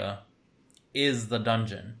 area is the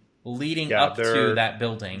dungeon leading yeah. up to They're that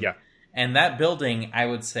building. yeah, And that building, I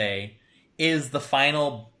would say, is the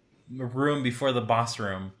final room before the boss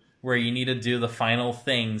room where you need to do the final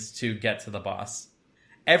things to get to the boss.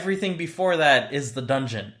 Everything before that is the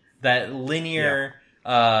dungeon. That yeah. linear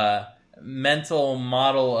mental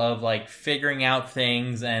model of like figuring out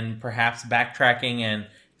things and perhaps backtracking and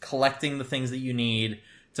collecting the things that you need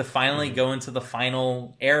to finally Hmm. go into the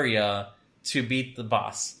final area to beat the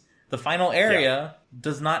boss. The final Yeah, area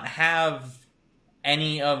does not have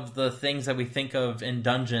any of the things that we think of in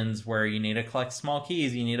dungeons where you need to collect small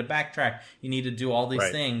keys, you need to backtrack, you need to do all these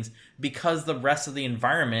right. things because the rest of the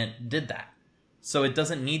environment did that. So it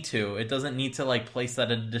doesn't need to. It doesn't need to like place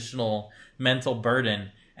that additional mental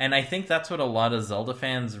burden. And I think that's what a lot of Zelda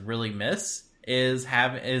fans really miss is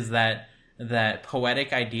that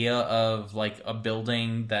poetic idea of like a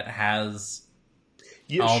building that has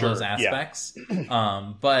Yeah, all those sure. Yeah, aspects.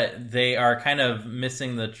 But they are kind of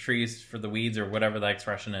missing the trees for the weeds or whatever that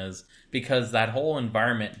expression is because that whole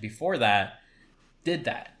environment before that did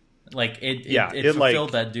that. Like yeah. it It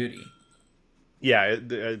fulfilled like that duty. yeah.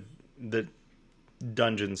 The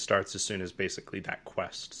dungeon starts as soon as basically that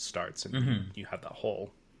quest starts, and you have that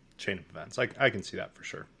whole chain of events. I can see that for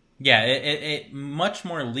sure. Yeah, it much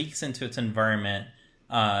more leaks into its environment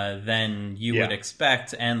than you would Yeah.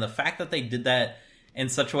 expect. And the fact that they did that in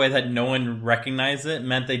such a way that no one recognized it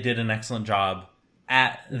meant they did an excellent job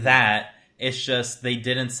at that. It's just they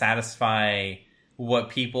didn't satisfy what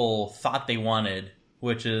people thought they wanted,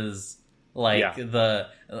 which is like Yeah. the.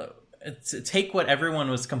 Take what everyone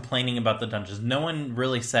was complaining about the dungeons. No one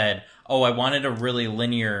really said, "Oh, I wanted a really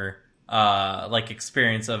linear like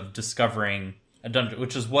experience of discovering a dungeon,"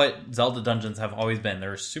 which is what Zelda dungeons have always been.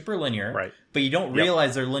 They're super linear, Right. but you don't Yep.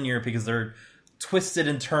 realize they're linear because they're twisted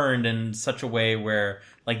and turned in such a way where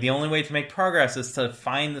like the only way to make progress is to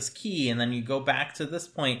find this key and then you go back to this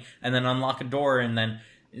point and then unlock a door and then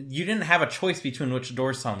you didn't have a choice between which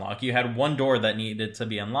doors to unlock. You had one door that needed to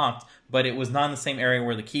be unlocked, but it was not in the same area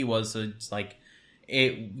where the key was, so it's like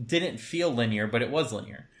it didn't feel linear, but it was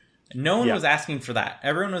linear. No one Yeah. was asking for that.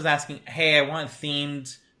 Everyone was asking, "Hey, I want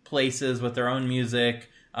themed places with their own music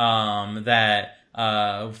that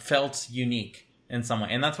felt unique in some way,"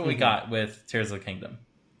 and that's what we got with Tears of the Kingdom.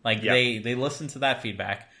 Like Yeah. they listened to that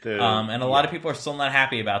feedback, The and a lot of people are still not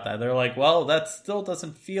happy about that. They're like, "Well, that still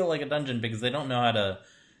doesn't feel like a dungeon," because they don't know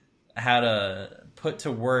how to put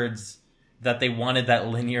to words that they wanted that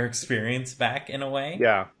linear experience back in a way.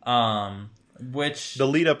 yeah. Which The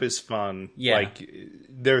lead up is fun. Yeah. Like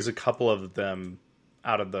there's a couple of them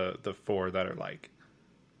out of the four that are like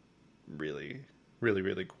really, really,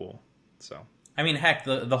 really cool. So I mean, heck,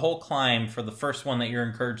 the whole climb for the first one that you're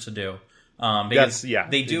encouraged to do, because yeah,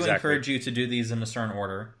 they do exactly. encourage you to do these in a certain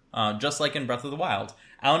order, just like in Breath of the Wild.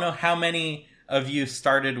 I don't know how many of you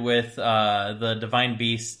started with the divine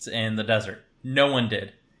beasts in the desert. No one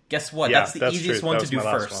did. Guess what? Yeah, That's the that's easiest true. one That to was do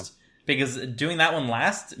my last first, because doing that one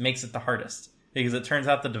last makes it the hardest. Because it turns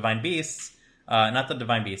out the divine beasts, not the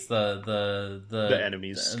divine beasts, The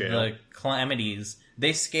enemies scale. the calamities,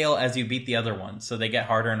 they scale as you beat the other ones, so they get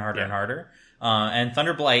harder and harder Yeah. and harder. And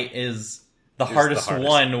Thunderblight is the hardest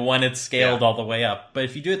one when it's scaled Yeah. all the way up. But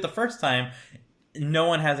if you do it the first time, no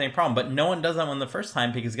one has any problem. But no one does that one the first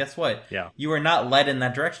time because guess what? Yeah. You are not led in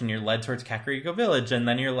that direction. You're led towards Kakariko Village, and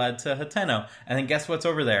then you're led to Hateno. And then guess what's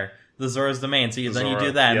over there? The Zora's Domain. So then you do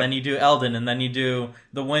Zora, that, and yep. then you do Eldin, and then you do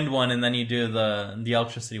the Wind one, and then you do the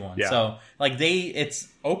Electricity one. Yeah. So like it's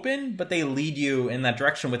open, but they lead you in that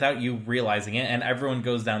direction without you realizing it, and everyone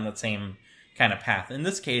goes down that same kind of path. In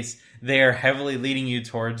this case, they're heavily leading you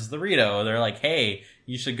towards the Rito. They're like, hey,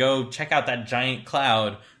 you should go check out that giant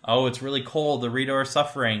cloud. Oh, it's really cold. The Rito are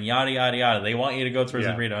suffering. Yada, yada, yada. They want you to go towards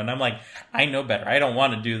the Rito. And I'm like, I know better. I don't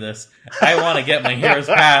want to do this. I want to get my hero's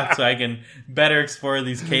path so I can better explore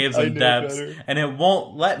these caves and depths. Better. And it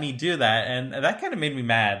won't let me do that. And that kind of made me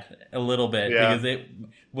mad a little bit because it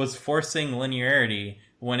was forcing linearity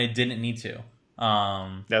when it didn't need to.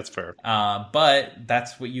 That's fair. But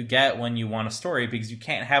that's what you get when you want a story, because you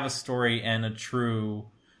can't have a story and a true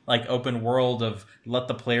like open world of let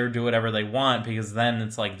the player do whatever they want, because then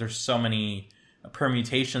it's like there's so many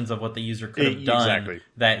permutations of what the user could have done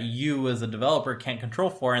that you as a developer can't control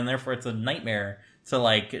for, and therefore it's a nightmare to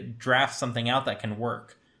like draft something out that can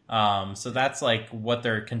work. So that's like what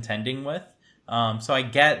they're contending with. So I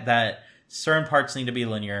get that certain parts need to be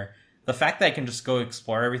linear. The fact that I can just go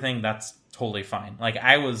explore everything, that's totally fine. Like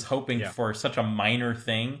I was hoping for such a minor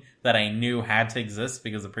thing that I knew had to exist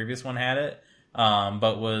because the previous one had it.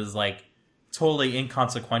 But was like totally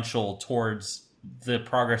inconsequential towards the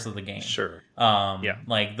progress of the game. Sure.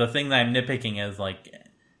 Like the thing that I'm nitpicking is like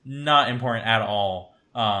not important at all.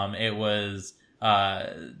 It was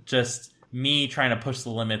just me trying to push the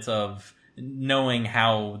limits of knowing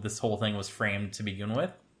how this whole thing was framed to begin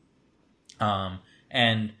with.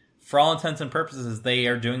 And for all intents and purposes, they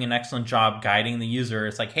are doing an excellent job guiding the user.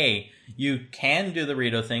 It's like, hey, you can do the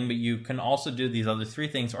Rito thing, but you can also do these other 3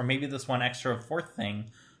 things, or maybe this one extra 4th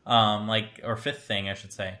thing, or 5th thing, I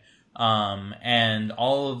should say. And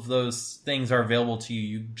all of those things are available to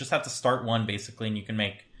you. You just have to start one, basically, and you can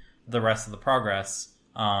make the rest of the progress.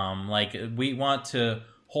 Like, we want to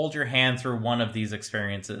hold your hand through one of these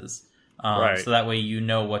experiences, so that way you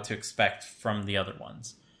know what to expect from the other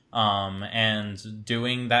ones. And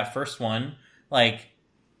doing that first one, like,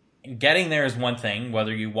 getting there is one thing,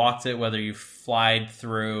 whether you walked it, whether you flied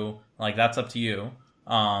through, like, that's up to you.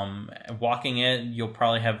 Walking it, you'll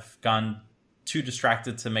probably have gone too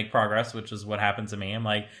distracted to make progress, which is what happened to me. I'm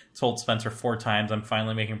like, told Spencer 4 times I'm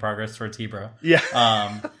finally making progress towards Hebrew.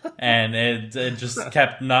 Yeah. And it just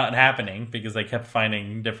kept not happening because I kept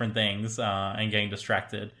finding different things, and getting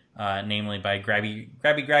distracted, namely by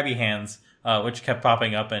grabby hands, which kept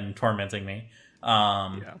popping up and tormenting me.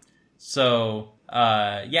 So,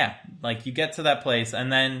 like you get to that place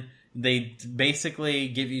and then they basically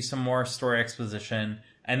give you some more story exposition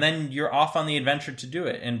and then you're off on the adventure to do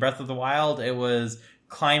it. In Breath of the Wild, it was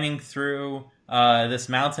climbing through this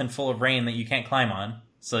mountain full of rain that you can't climb on.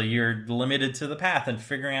 So you're limited to the path and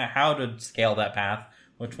figuring out how to scale that path,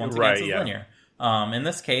 which once again is linear. In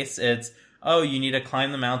this case, it's, you need to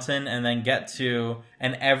climb the mountain and then get to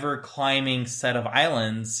an ever-climbing set of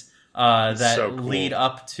islands that lead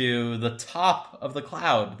up to the top of the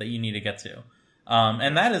cloud that you need to get to.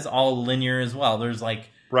 And that is all linear as well. There's like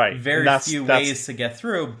very few ways to get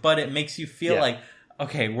through, but it makes you feel like,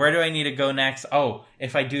 okay, where do I need to go next? Oh,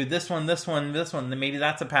 if I do this one, then maybe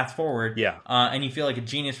that's a path forward. And you feel like a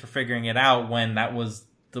genius for figuring it out when that was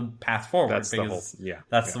the path forward, that's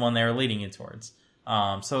the one they were leading you towards.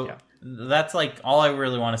 That's like all I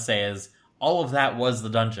really want to say is all of that was the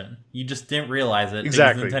dungeon. You just didn't realize it.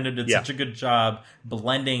 Exactly. Because Nintendo did such a good job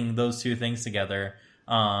blending those 2 things together.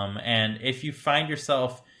 And if you find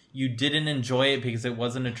yourself, you didn't enjoy it because it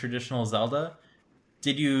wasn't a traditional Zelda,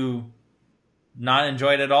 did you not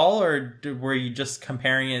enjoy it at all? Or were you just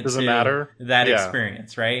comparing it to that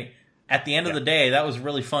experience, right? At the end of the day, that was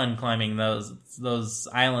really fun climbing those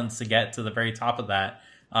islands to get to the very top of that.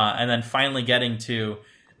 And then finally getting to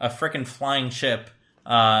a frickin' flying ship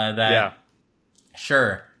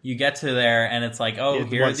sure, you get to there and it's like,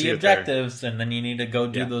 here are the objectives, and then you need to go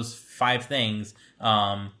do those 5 things.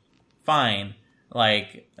 Fine.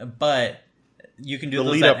 Like, but you can do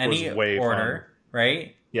those at any order,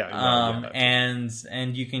 right?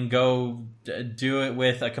 And you can go do it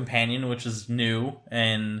with a companion, which is new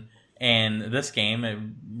in this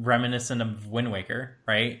game, reminiscent of Wind Waker,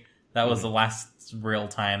 right? That was the last real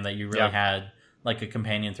time that you really had like a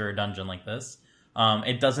companion through a dungeon like this.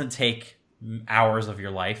 It doesn't take hours of your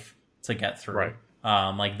life to get through.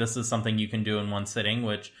 Like this is something you can do in one sitting,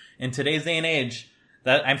 which in today's day and age,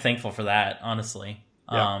 that I'm thankful for that, honestly.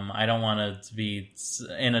 I don't want to be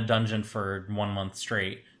in a dungeon for 1 month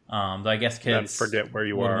straight. Though I guess kids forget where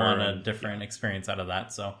you would are want a different experience out of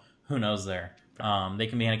that. So who knows there? They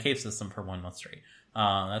can be in a cave system for 1 month straight.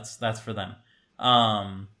 That's for them.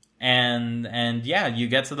 And you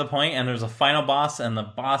get to the point and there's a final boss and the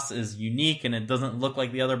boss is unique and it doesn't look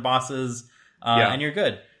like the other bosses, and you're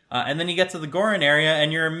good. And then you get to the Goron area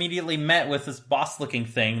and you're immediately met with this boss looking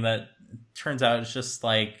thing that turns out it's just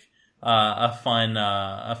like, a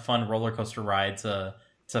fun roller coaster ride to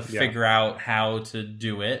to figure out how to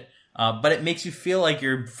do it. But it makes you feel like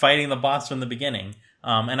you're fighting the boss from the beginning.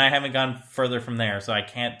 And I haven't gone further from there, so I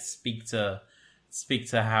can't speak to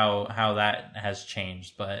how that has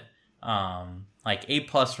changed. But like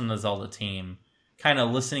A+ from the Zelda team, kind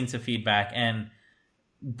of listening to feedback and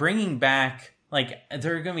bringing back, like,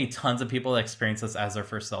 there are going to be tons of people that experience this as their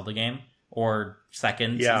first Zelda game or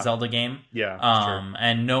second Zelda game. Yeah. Sure.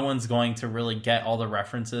 And no one's going to really get all the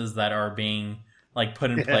references that are being like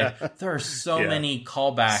put in place. There are so many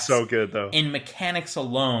callbacks. So good though. In mechanics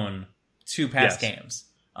alone to past games.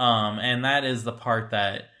 And that is the part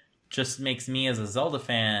that just makes me as a Zelda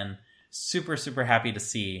fan super, super happy to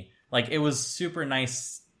see. Like, it was super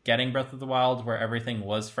nice getting Breath of the Wild where everything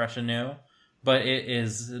was fresh and new, but it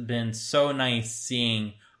has been so nice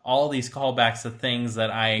seeing all these callbacks to things that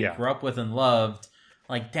I grew up with and loved,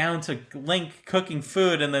 like down to Link cooking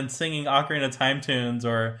food and then singing Ocarina of Time tunes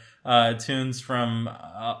or tunes from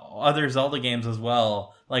other Zelda games as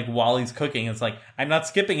well. Like while he's cooking, it's like, I'm not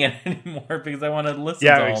skipping it anymore because I want to listen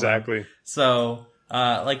to all exactly. of them. So,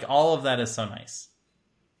 like, all of that is so nice.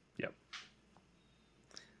 Yep.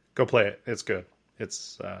 Go play it. It's good.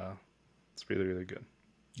 It's really, really good.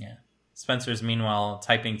 Yeah. Spencer's meanwhile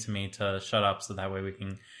typing to me to shut up so that way we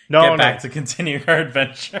can get back to continuing our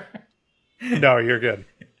adventure. No, you're good.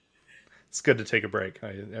 It's good to take a break.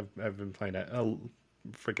 I've been playing it a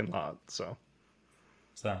freaking lot. So,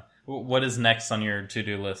 what is next on your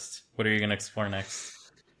to-do list? What are you going to explore next?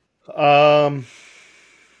 I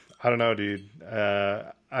don't know, dude.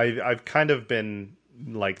 I've kind of been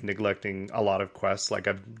like neglecting a lot of quests. Like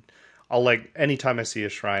I'll like anytime I see a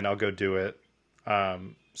shrine, I'll go do it.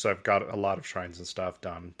 So I've got a lot of shrines and stuff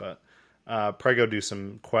done, but probably go do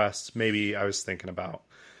some quests. Maybe I was thinking about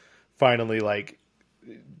finally like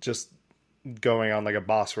just going on like a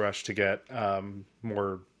boss rush to get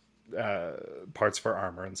more parts for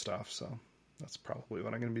armor and stuff. So that's probably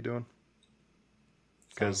what I'm going to be doing.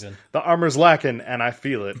 Because the armor's lacking and I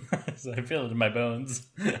feel it. I feel it in my bones.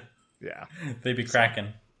 Yeah. They be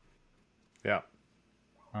cracking. Yeah.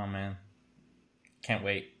 Oh, man. Can't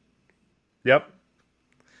wait. Yep.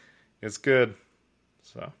 It's good.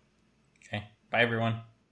 So. Okay. Bye, everyone.